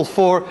grateful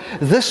for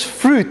this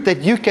fruit that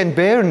you can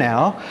bear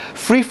now,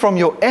 free from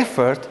your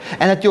effort,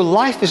 and that your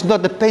life is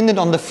not dependent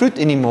on the fruit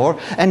anymore.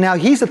 And now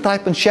He's the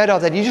type and shadow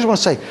that you just want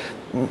to say,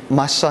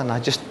 my Son,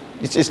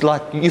 it's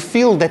like you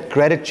feel that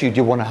gratitude,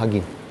 you want to hug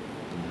Him.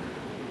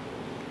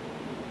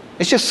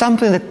 It's just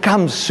something that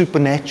comes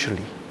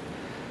supernaturally.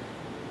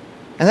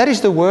 And that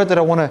is the word that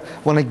I want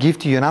to give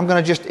to you. And I'm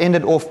going to just end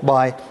it off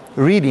by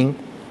reading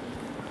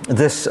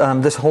this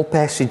whole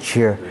passage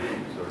here.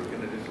 Sorry,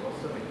 can I just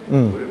ask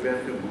something? What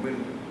about the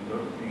woman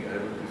not being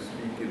able to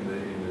speak in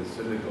the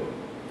synagogue?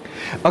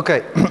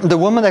 Okay, the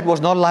woman that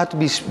was not allowed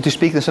to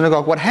speak in the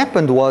synagogue, what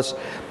happened was,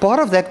 part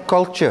of that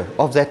culture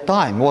of that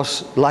time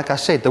was, like I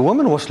said, the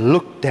woman was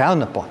looked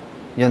down upon.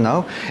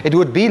 It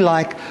would be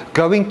like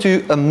going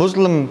to a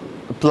Muslim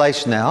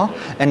place now,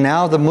 and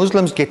now the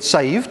Muslims get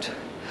saved.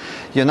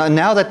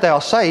 Now that they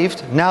are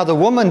saved, now the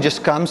woman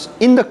just comes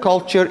in the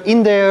culture,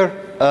 in their,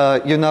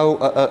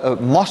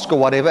 mosque or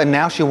whatever, and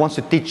now she wants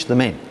to teach the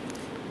men.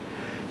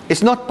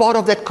 It's not part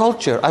of that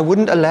culture. I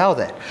wouldn't allow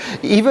that.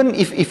 Even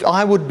if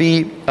I would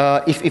be,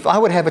 if I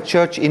would have a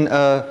church in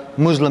a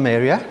Muslim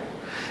area,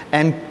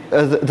 and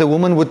the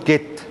woman would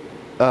get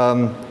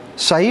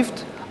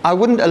saved, I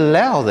wouldn't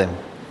allow them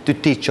to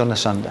teach on a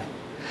Sunday.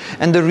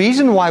 And the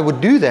reason why I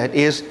would do that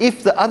is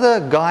if the other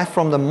guy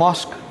from the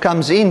mosque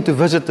comes in to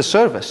visit the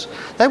service,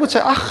 they would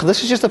say,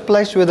 this is just a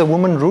place where the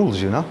woman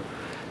rules,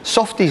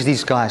 Softies,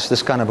 these guys,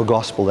 this kind of a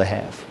gospel they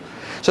have.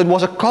 So it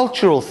was a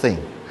cultural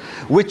thing,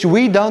 which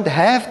we don't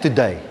have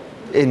today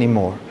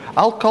anymore.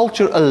 Our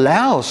culture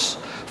allows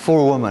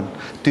for women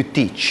to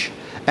teach.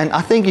 And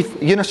I think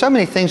so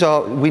many things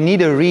we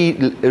need to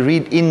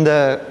read in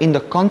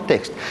the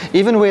context.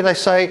 Even where they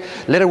say,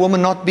 let a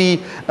woman not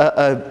be,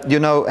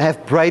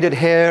 have braided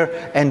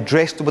hair and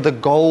dressed with the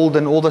gold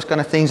and all those kind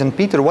of things. And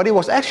Peter, what he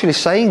was actually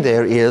saying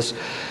there is,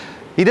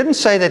 he didn't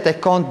say that they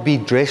can't be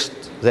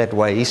dressed that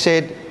way. He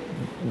said,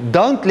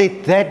 don't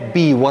let that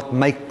be what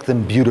makes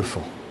them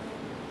beautiful.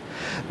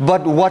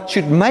 But what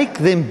should make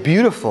them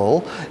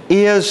beautiful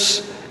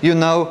is,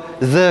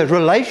 the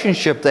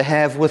relationship they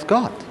have with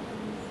God.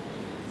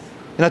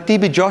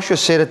 T.B. Joshua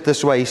said it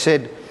this way. He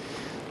said,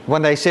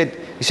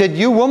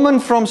 you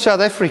woman from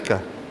South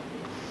Africa,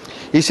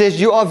 he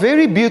says, you are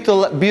very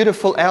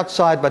beautiful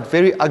outside, but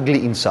very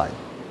ugly inside.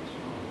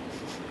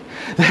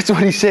 That's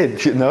what he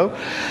said,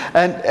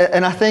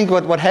 And I think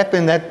what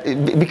happened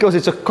because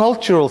it's a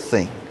cultural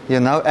thing,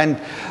 and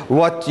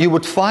what you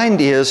would find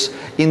is,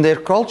 in their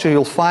culture,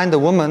 you'll find a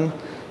woman,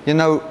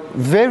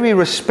 very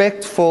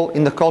respectful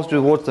in the culture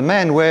towards the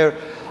man, where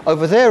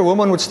over there a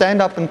woman would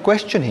stand up and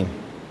question him.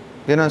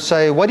 And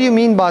say, what do you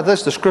mean by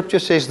this? The scripture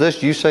says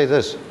this, you say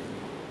this.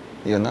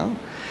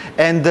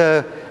 And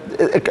a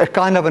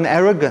kind of an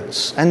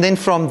arrogance. And then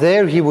from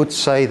there he would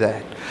say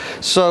that.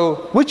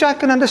 So, which I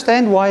can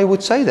understand why he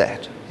would say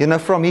that,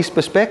 from his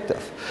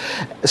perspective.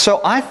 So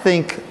I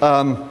think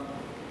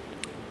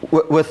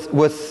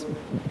with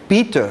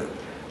Peter,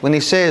 when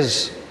he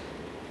says,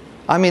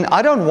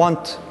 I don't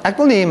want, ek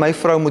wil nie my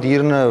vrou moet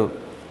hier in 'n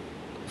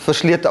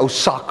verslete ou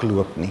sak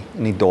loop nie,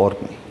 in die dorp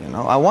nie.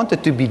 I want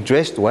it to be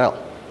dressed well.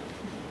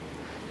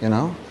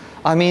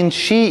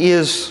 She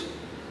is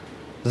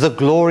the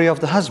glory of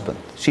the husband.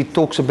 She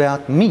talks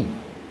about me.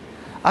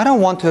 I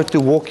don't want her to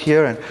walk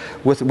here and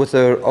with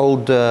her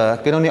old,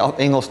 ek weet nou nie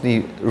Engels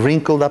nie,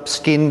 wrinkled up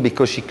skin,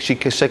 because she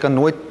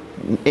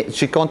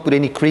can't put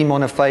any cream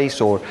on her face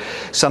or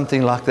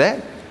something like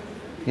that.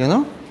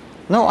 No,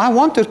 I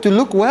want her to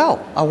look well.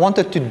 I want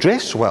her to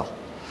dress well.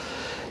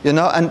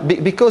 And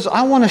because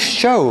I want to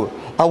show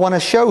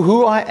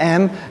who I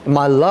am,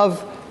 my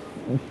love,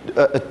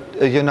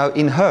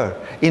 in her,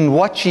 in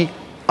what she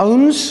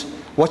owns,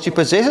 what she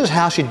possesses,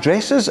 how she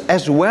dresses,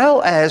 as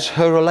well as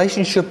her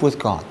relationship with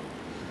God.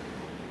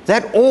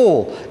 That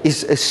all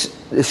is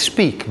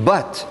speak.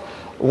 But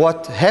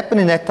what happened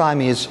in that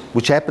time is,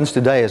 which happens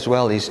today as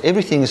well, is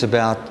everything is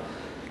about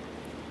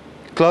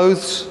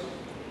clothes.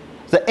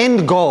 The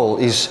end goal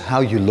is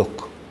how you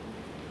look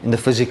in the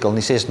physical. And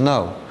he says,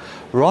 no.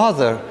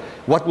 Rather,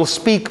 what will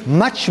speak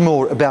much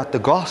more about the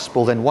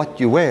gospel than what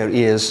you wear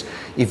is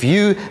if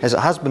you, as a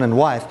husband and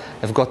wife,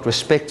 have got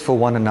respect for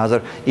one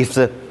another, if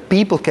the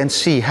people can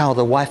see how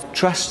the wife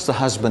trusts the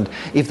husband,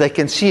 if they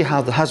can see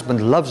how the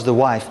husband loves the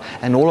wife,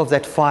 and all of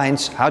that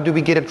finds, how do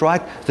we get it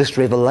right? This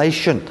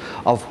revelation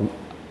of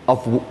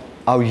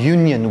our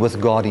union with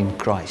God in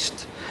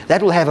Christ.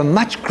 That will have a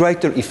much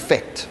greater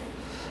effect,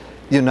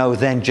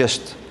 than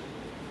just...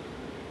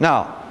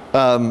 Now,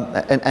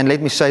 and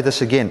let me say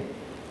this again.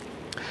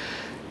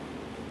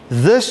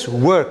 This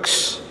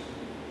works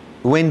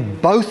when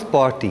both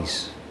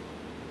parties,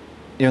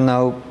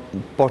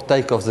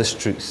 partake of this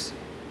truth.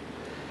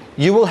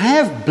 You will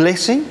have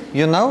blessing,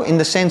 in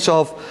the sense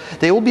of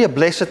there will be a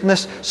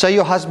blessedness. Say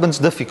your husband's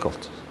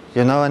difficult,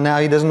 and now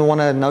he doesn't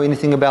want to know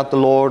anything about the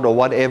Lord or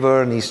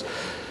whatever, and he's...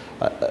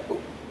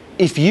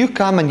 if you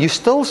come and you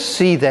still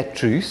see that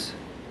truth,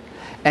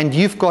 and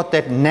you've got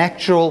that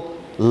natural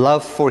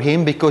love for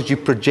him because you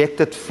project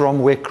it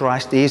from where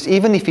Christ is,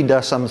 even if he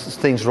does some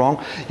things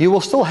wrong, you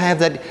will still have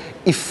that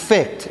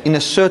effect in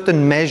a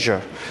certain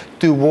measure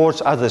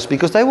towards others,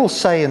 because they will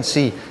say and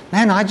see,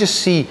 man, I just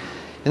see,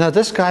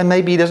 this guy,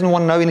 maybe he doesn't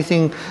want to know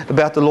anything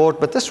about the Lord,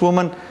 but this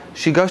woman,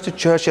 she goes to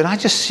church, and I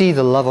just see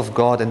the love of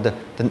God and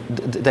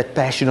that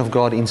passion of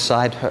God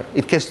inside her.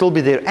 It can still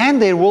be there,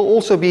 and there will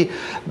also be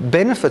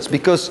benefits,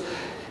 because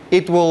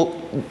it will,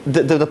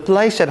 the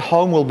place at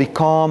home will be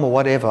calm or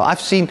whatever.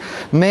 I've seen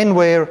men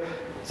where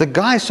the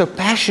guy is so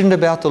passionate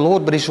about the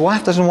Lord, but his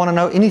wife doesn't want to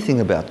know anything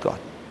about God.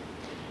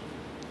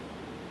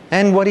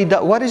 And what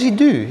does he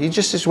do? He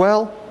just says,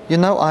 well,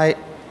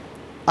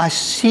 I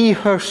see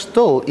her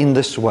still in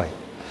this way.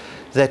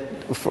 That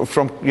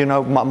from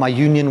my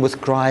union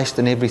with Christ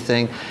and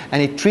everything.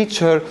 And he treats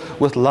her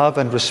with love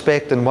and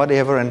respect and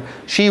whatever. And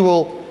she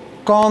will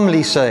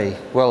calmly say,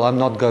 well, I'm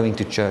not going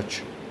to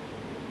church.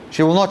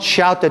 She will not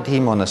shout at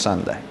him on a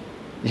Sunday,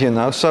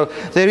 So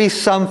there is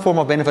some form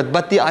of benefit.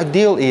 But the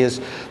ideal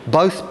is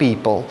both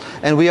people,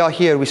 and we are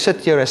here, we sit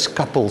here as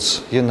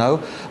couples,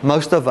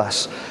 most of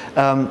us,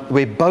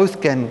 we both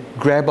can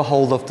grab a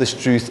hold of this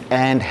truth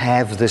and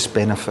have this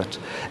benefit.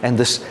 And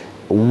this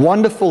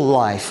wonderful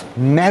life,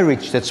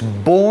 marriage that's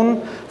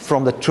born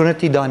from the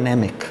Trinity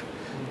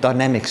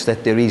dynamics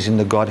that there is in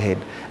the Godhead.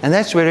 And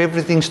that's where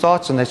everything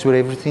starts, and that's where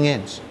everything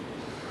ends.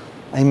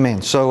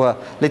 Amen. So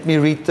let me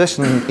read this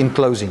in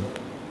closing.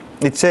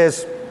 It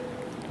says,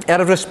 out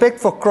of respect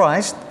for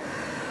Christ,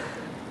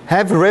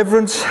 have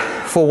reverence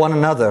for one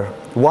another.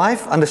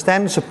 Wife,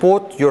 understand and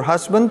support your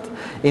husband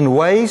in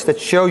ways that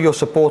show your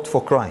support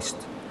for Christ.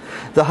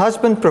 The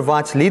husband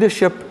provides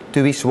leadership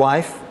to his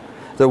wife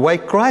the way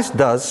Christ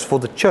does for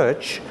the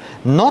church,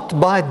 not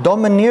by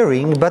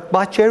domineering, but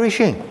by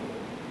cherishing.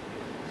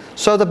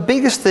 So the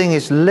biggest thing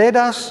is, let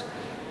us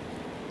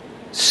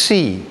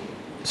see.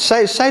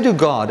 Say to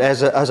God,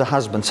 as a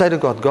husband, say to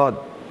God, God,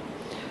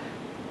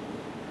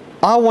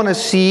 I want to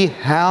see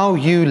how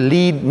you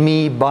lead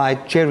me by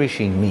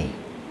cherishing me.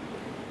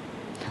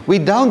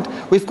 We've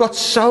got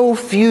so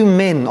few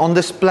men on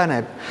this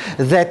planet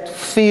that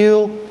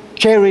feel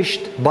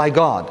cherished by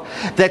God,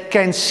 that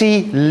can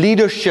see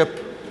leadership,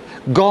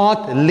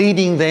 God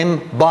leading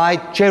them by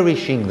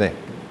cherishing them.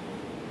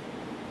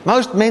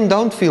 Most men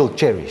don't feel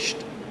cherished.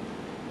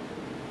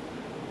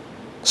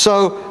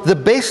 So the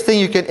best thing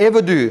you can ever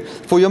do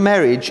for your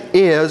marriage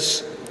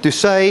is to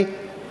say,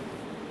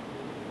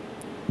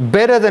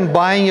 better than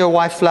buying your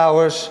wife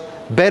flowers,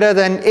 better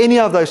than any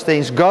of those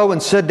things, go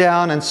and sit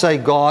down and say,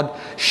 God,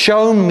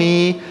 show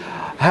me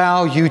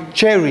how you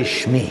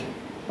cherish me.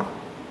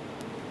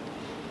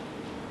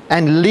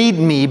 And lead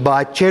me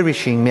by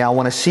cherishing me. I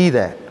want to see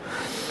that.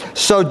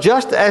 So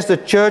just as the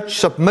church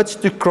submits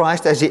to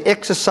Christ as he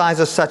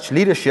exercises such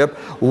leadership,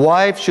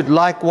 wives should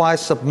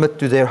likewise submit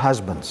to their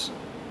husbands.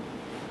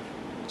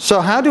 So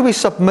how do we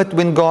submit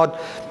when God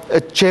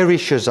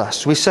cherishes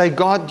us? We say,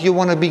 God, you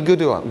want to be good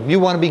to us. You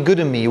want to be good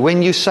to me.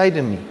 When you say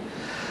to me,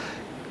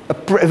 a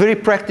very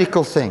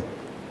practical thing.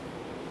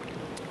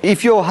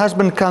 If your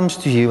husband comes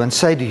to you and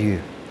say to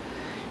you,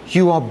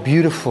 you are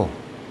beautiful.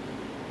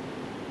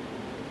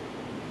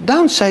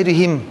 Don't say to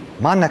him,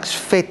 man, ek's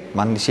vet,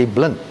 man, is jy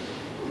blind.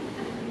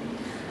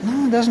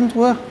 No, it doesn't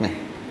work, man.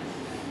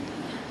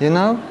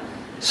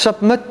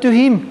 Submit to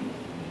him.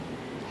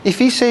 If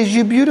he says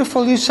you're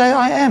beautiful, you say,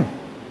 I am.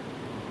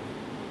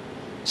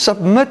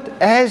 Submit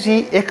as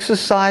he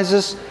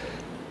exercises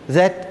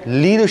that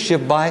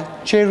leadership by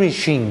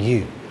cherishing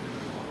you.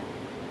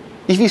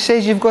 If he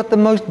says you've got the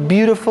most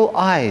beautiful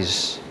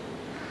eyes,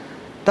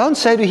 don't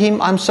say to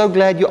him, I'm so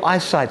glad your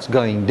eyesight's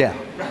going down.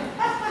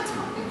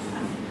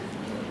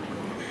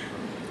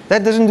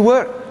 That doesn't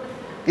work.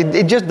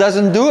 It just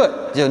doesn't do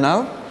it,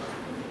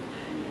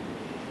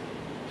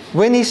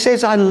 When he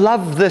says, I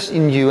love this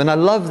in you and I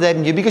love that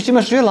in you, because you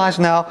must realize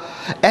now,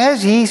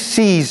 as he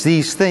sees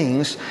these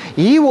things,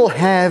 he will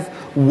have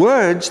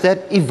words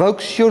that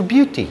evokes your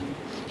beauty.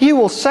 He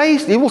will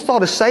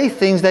start to say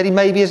things that he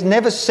maybe has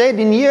never said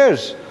in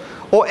years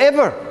or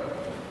ever.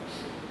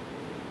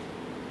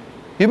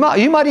 You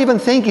might even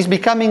think he's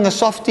becoming a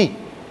softie.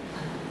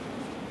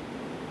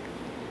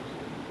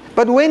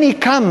 But when he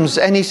comes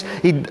and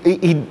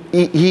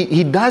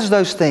he does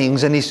those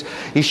things, and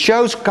he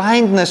shows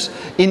kindness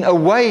in a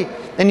way,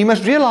 and you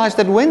must realize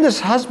that when this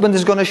husband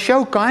is going to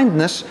show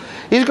kindness,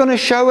 he's going to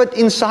show it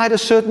inside a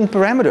certain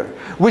parameter,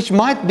 which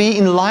might be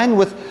in line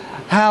with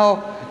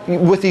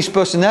his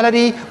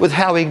personality, with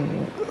how he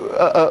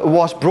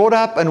was brought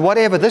up, and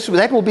whatever.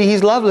 That will be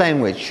his love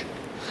language.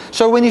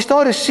 So when you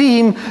start to see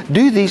him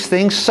do these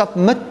things,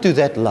 submit to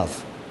that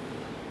love.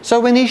 So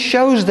when he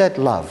shows that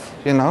love,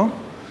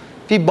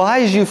 if he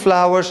buys you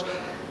flowers,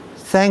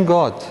 thank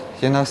God.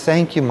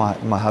 Thank you,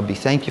 my hubby.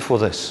 Thank you for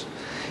this.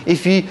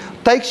 If he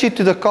takes you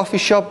to the coffee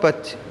shop,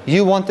 but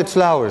you wanted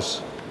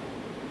flowers,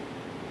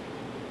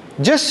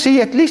 just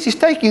see, at least he's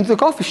taking you to the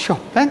coffee shop,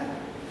 man.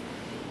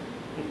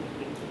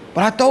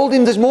 But I told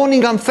him this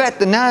morning I'm fat,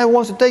 and now he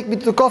wants to take me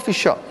to the coffee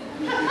shop.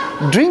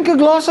 Drink a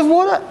glass of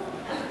water.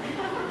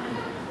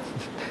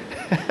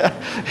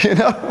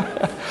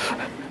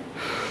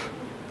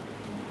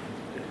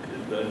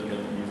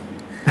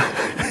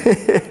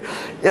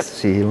 Yes,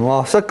 see,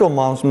 maar sukkel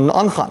maar ons moet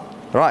aangaan.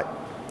 Right.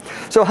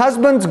 So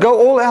husbands, go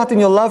all out in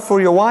your love for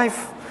your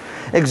wife,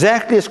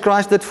 exactly as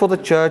Christ did for the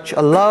church,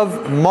 a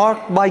love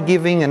marked by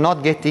giving and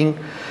not getting.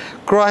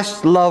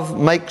 Christ's love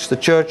makes the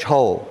church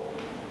whole.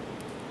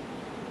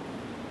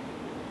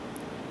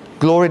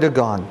 Glory to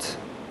God.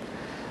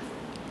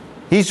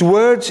 His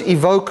words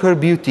evoke her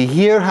beauty.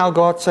 Hear how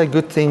God say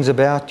good things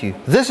about you.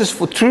 This is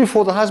true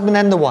for the husband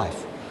and the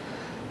wife.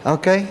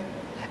 Okay?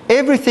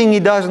 Everything he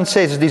does and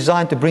says is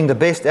designed to bring the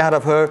best out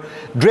of her,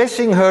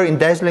 dressing her in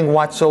dazzling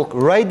white silk,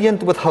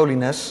 radiant with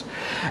holiness.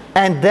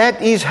 And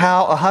that is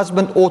how a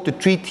husband ought to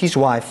treat his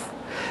wife.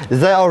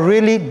 They are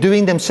really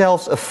doing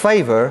themselves a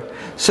favor,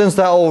 since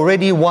they are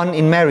already one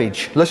in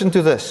marriage. Listen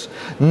to this.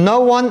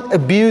 No one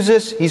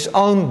abuses his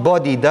own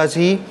body, does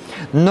he?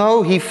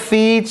 No, he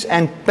feeds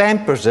and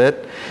pampers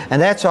it. And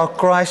that's how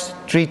Christ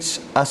treats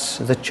us,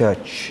 the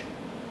church.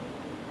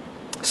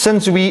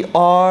 Since we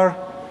are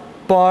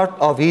part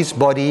of his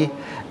body,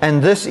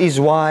 and this is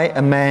why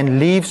a man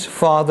leaves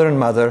father and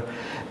mother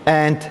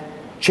and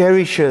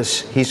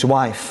cherishes his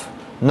wife.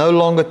 No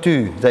longer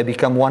two, they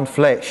become one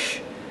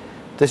flesh.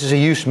 This is a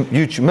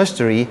huge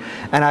mystery,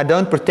 and I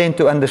don't pretend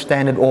to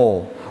understand it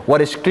all.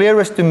 What is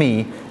clearest to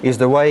me is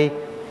the way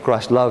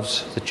Christ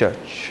loves the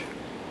church.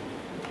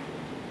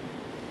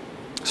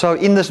 So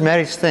in this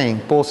marriage thing,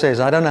 Paul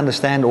says, I don't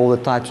understand all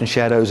the types and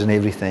shadows and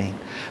everything,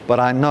 but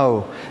I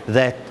know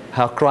that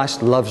how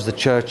Christ loves the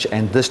church,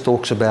 and this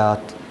talks about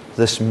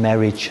this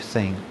marriage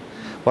thing.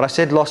 What I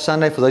said last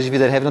Sunday, for those of you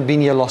that haven't been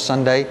here last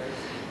Sunday,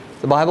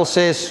 the Bible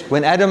says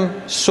when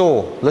Adam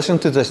saw, listen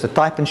to this, the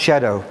type and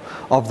shadow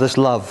of this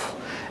love.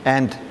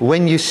 And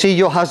when you see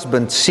your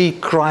husband, see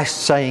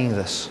Christ saying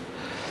this.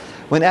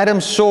 When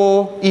Adam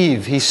saw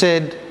Eve, he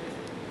said,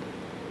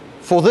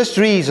 for this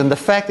reason, the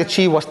fact that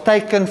she was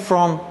taken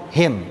from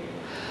him,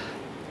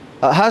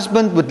 a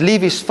husband would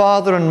leave his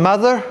father and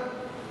mother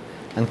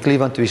and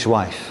cleave unto his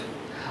wife.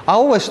 I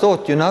always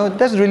thought, it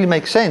doesn't really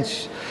make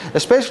sense.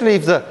 Especially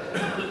if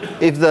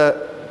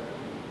the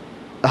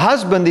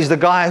husband is the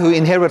guy who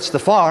inherits the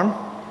farm,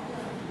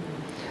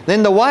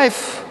 then the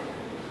wife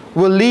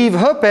will leave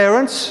her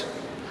parents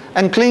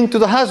and cling to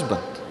the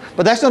husband.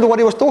 But that's not what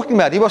he was talking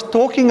about. He was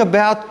talking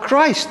about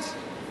Christ.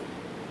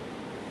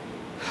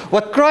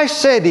 What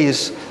Christ said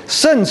is,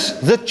 since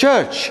the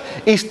church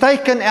is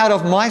taken out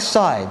of my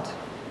side,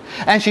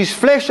 and she's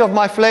flesh of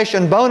my flesh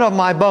and bone of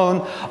my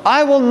bone,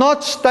 I will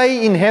not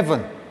stay in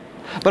heaven,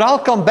 but I'll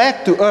come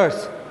back to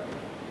earth.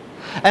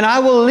 And I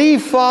will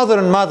leave father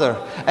and mother,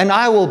 and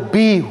I will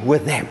be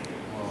with them.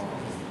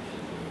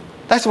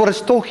 That's what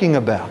it's talking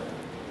about.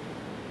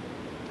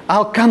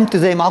 I'll come to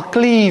them, I'll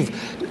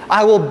cleave.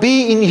 I will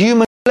be in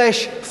human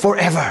flesh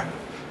forever.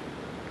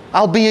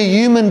 I'll be a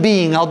human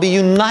being. I'll be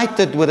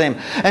united with him.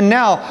 And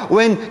now,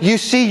 when you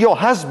see your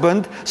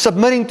husband,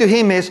 submitting to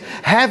him is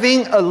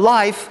having a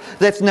life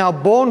that's now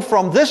born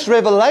from this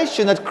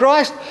revelation that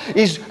Christ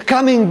is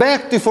coming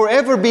back to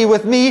forever be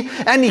with me,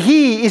 and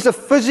he is a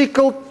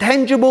physical,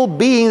 tangible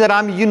being that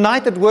I'm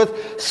united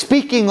with,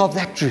 speaking of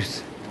that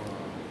truth.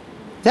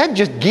 That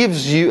just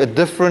gives you a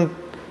different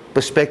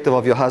perspective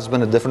of your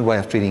husband, a different way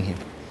of treating him.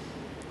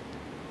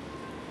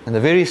 And the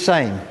very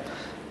same,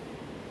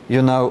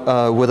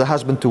 with the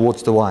husband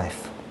towards the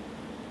wife.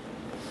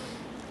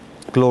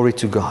 Glory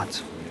to God.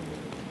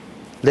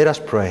 Let us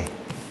pray.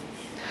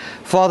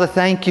 Father,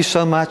 thank you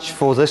so much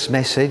for this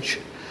message.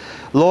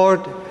 Lord,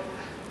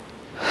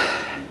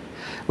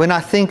 when I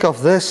think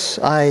of this,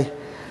 I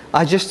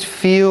just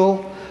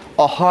feel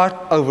a heart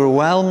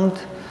overwhelmed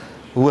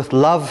with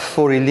love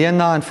for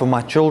Elena and for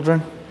my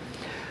children.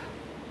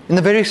 In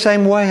the very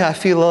same way, I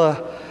feel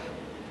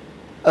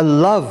a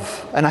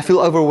love, and I feel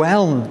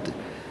overwhelmed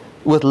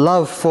with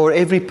love for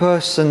every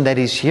person that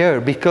is here,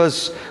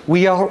 because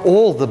we are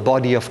all the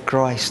body of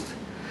Christ.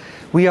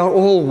 We are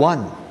all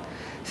one.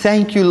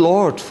 Thank you,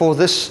 Lord, for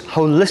this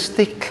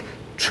holistic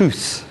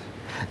truth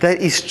that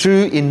is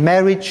true in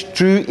marriage,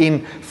 true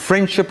in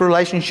friendship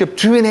relationship,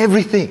 true in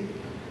everything.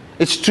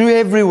 It's true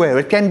everywhere.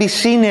 It can be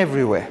seen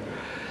everywhere.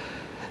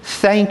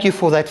 Thank you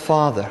for that,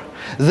 Father.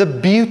 The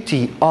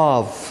beauty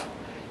of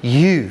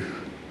you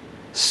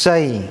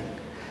saying,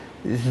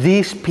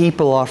 these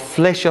people are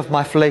flesh of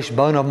my flesh,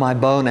 bone of my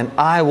bone, and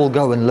I will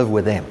go and live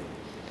with them.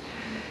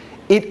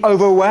 It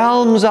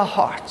overwhelms our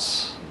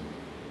hearts.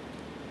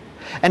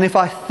 And if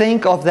I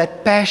think of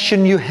that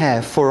passion you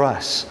have for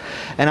us,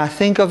 and I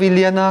think of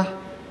Elena,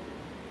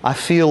 I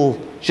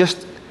feel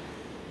just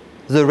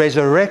the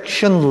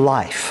resurrection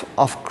life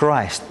of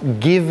Christ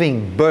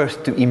giving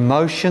birth to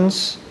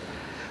emotions,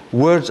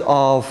 words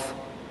of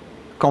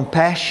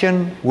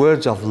compassion,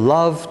 words of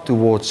love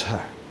towards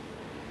her.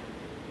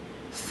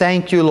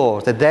 Thank you,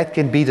 Lord, that that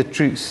can be the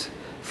truth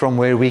from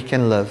where we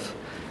can live.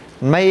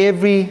 May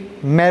every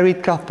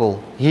married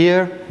couple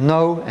hear,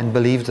 know, and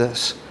believe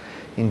this.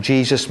 In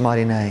Jesus'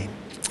 mighty name.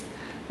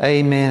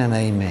 Amen and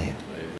amen.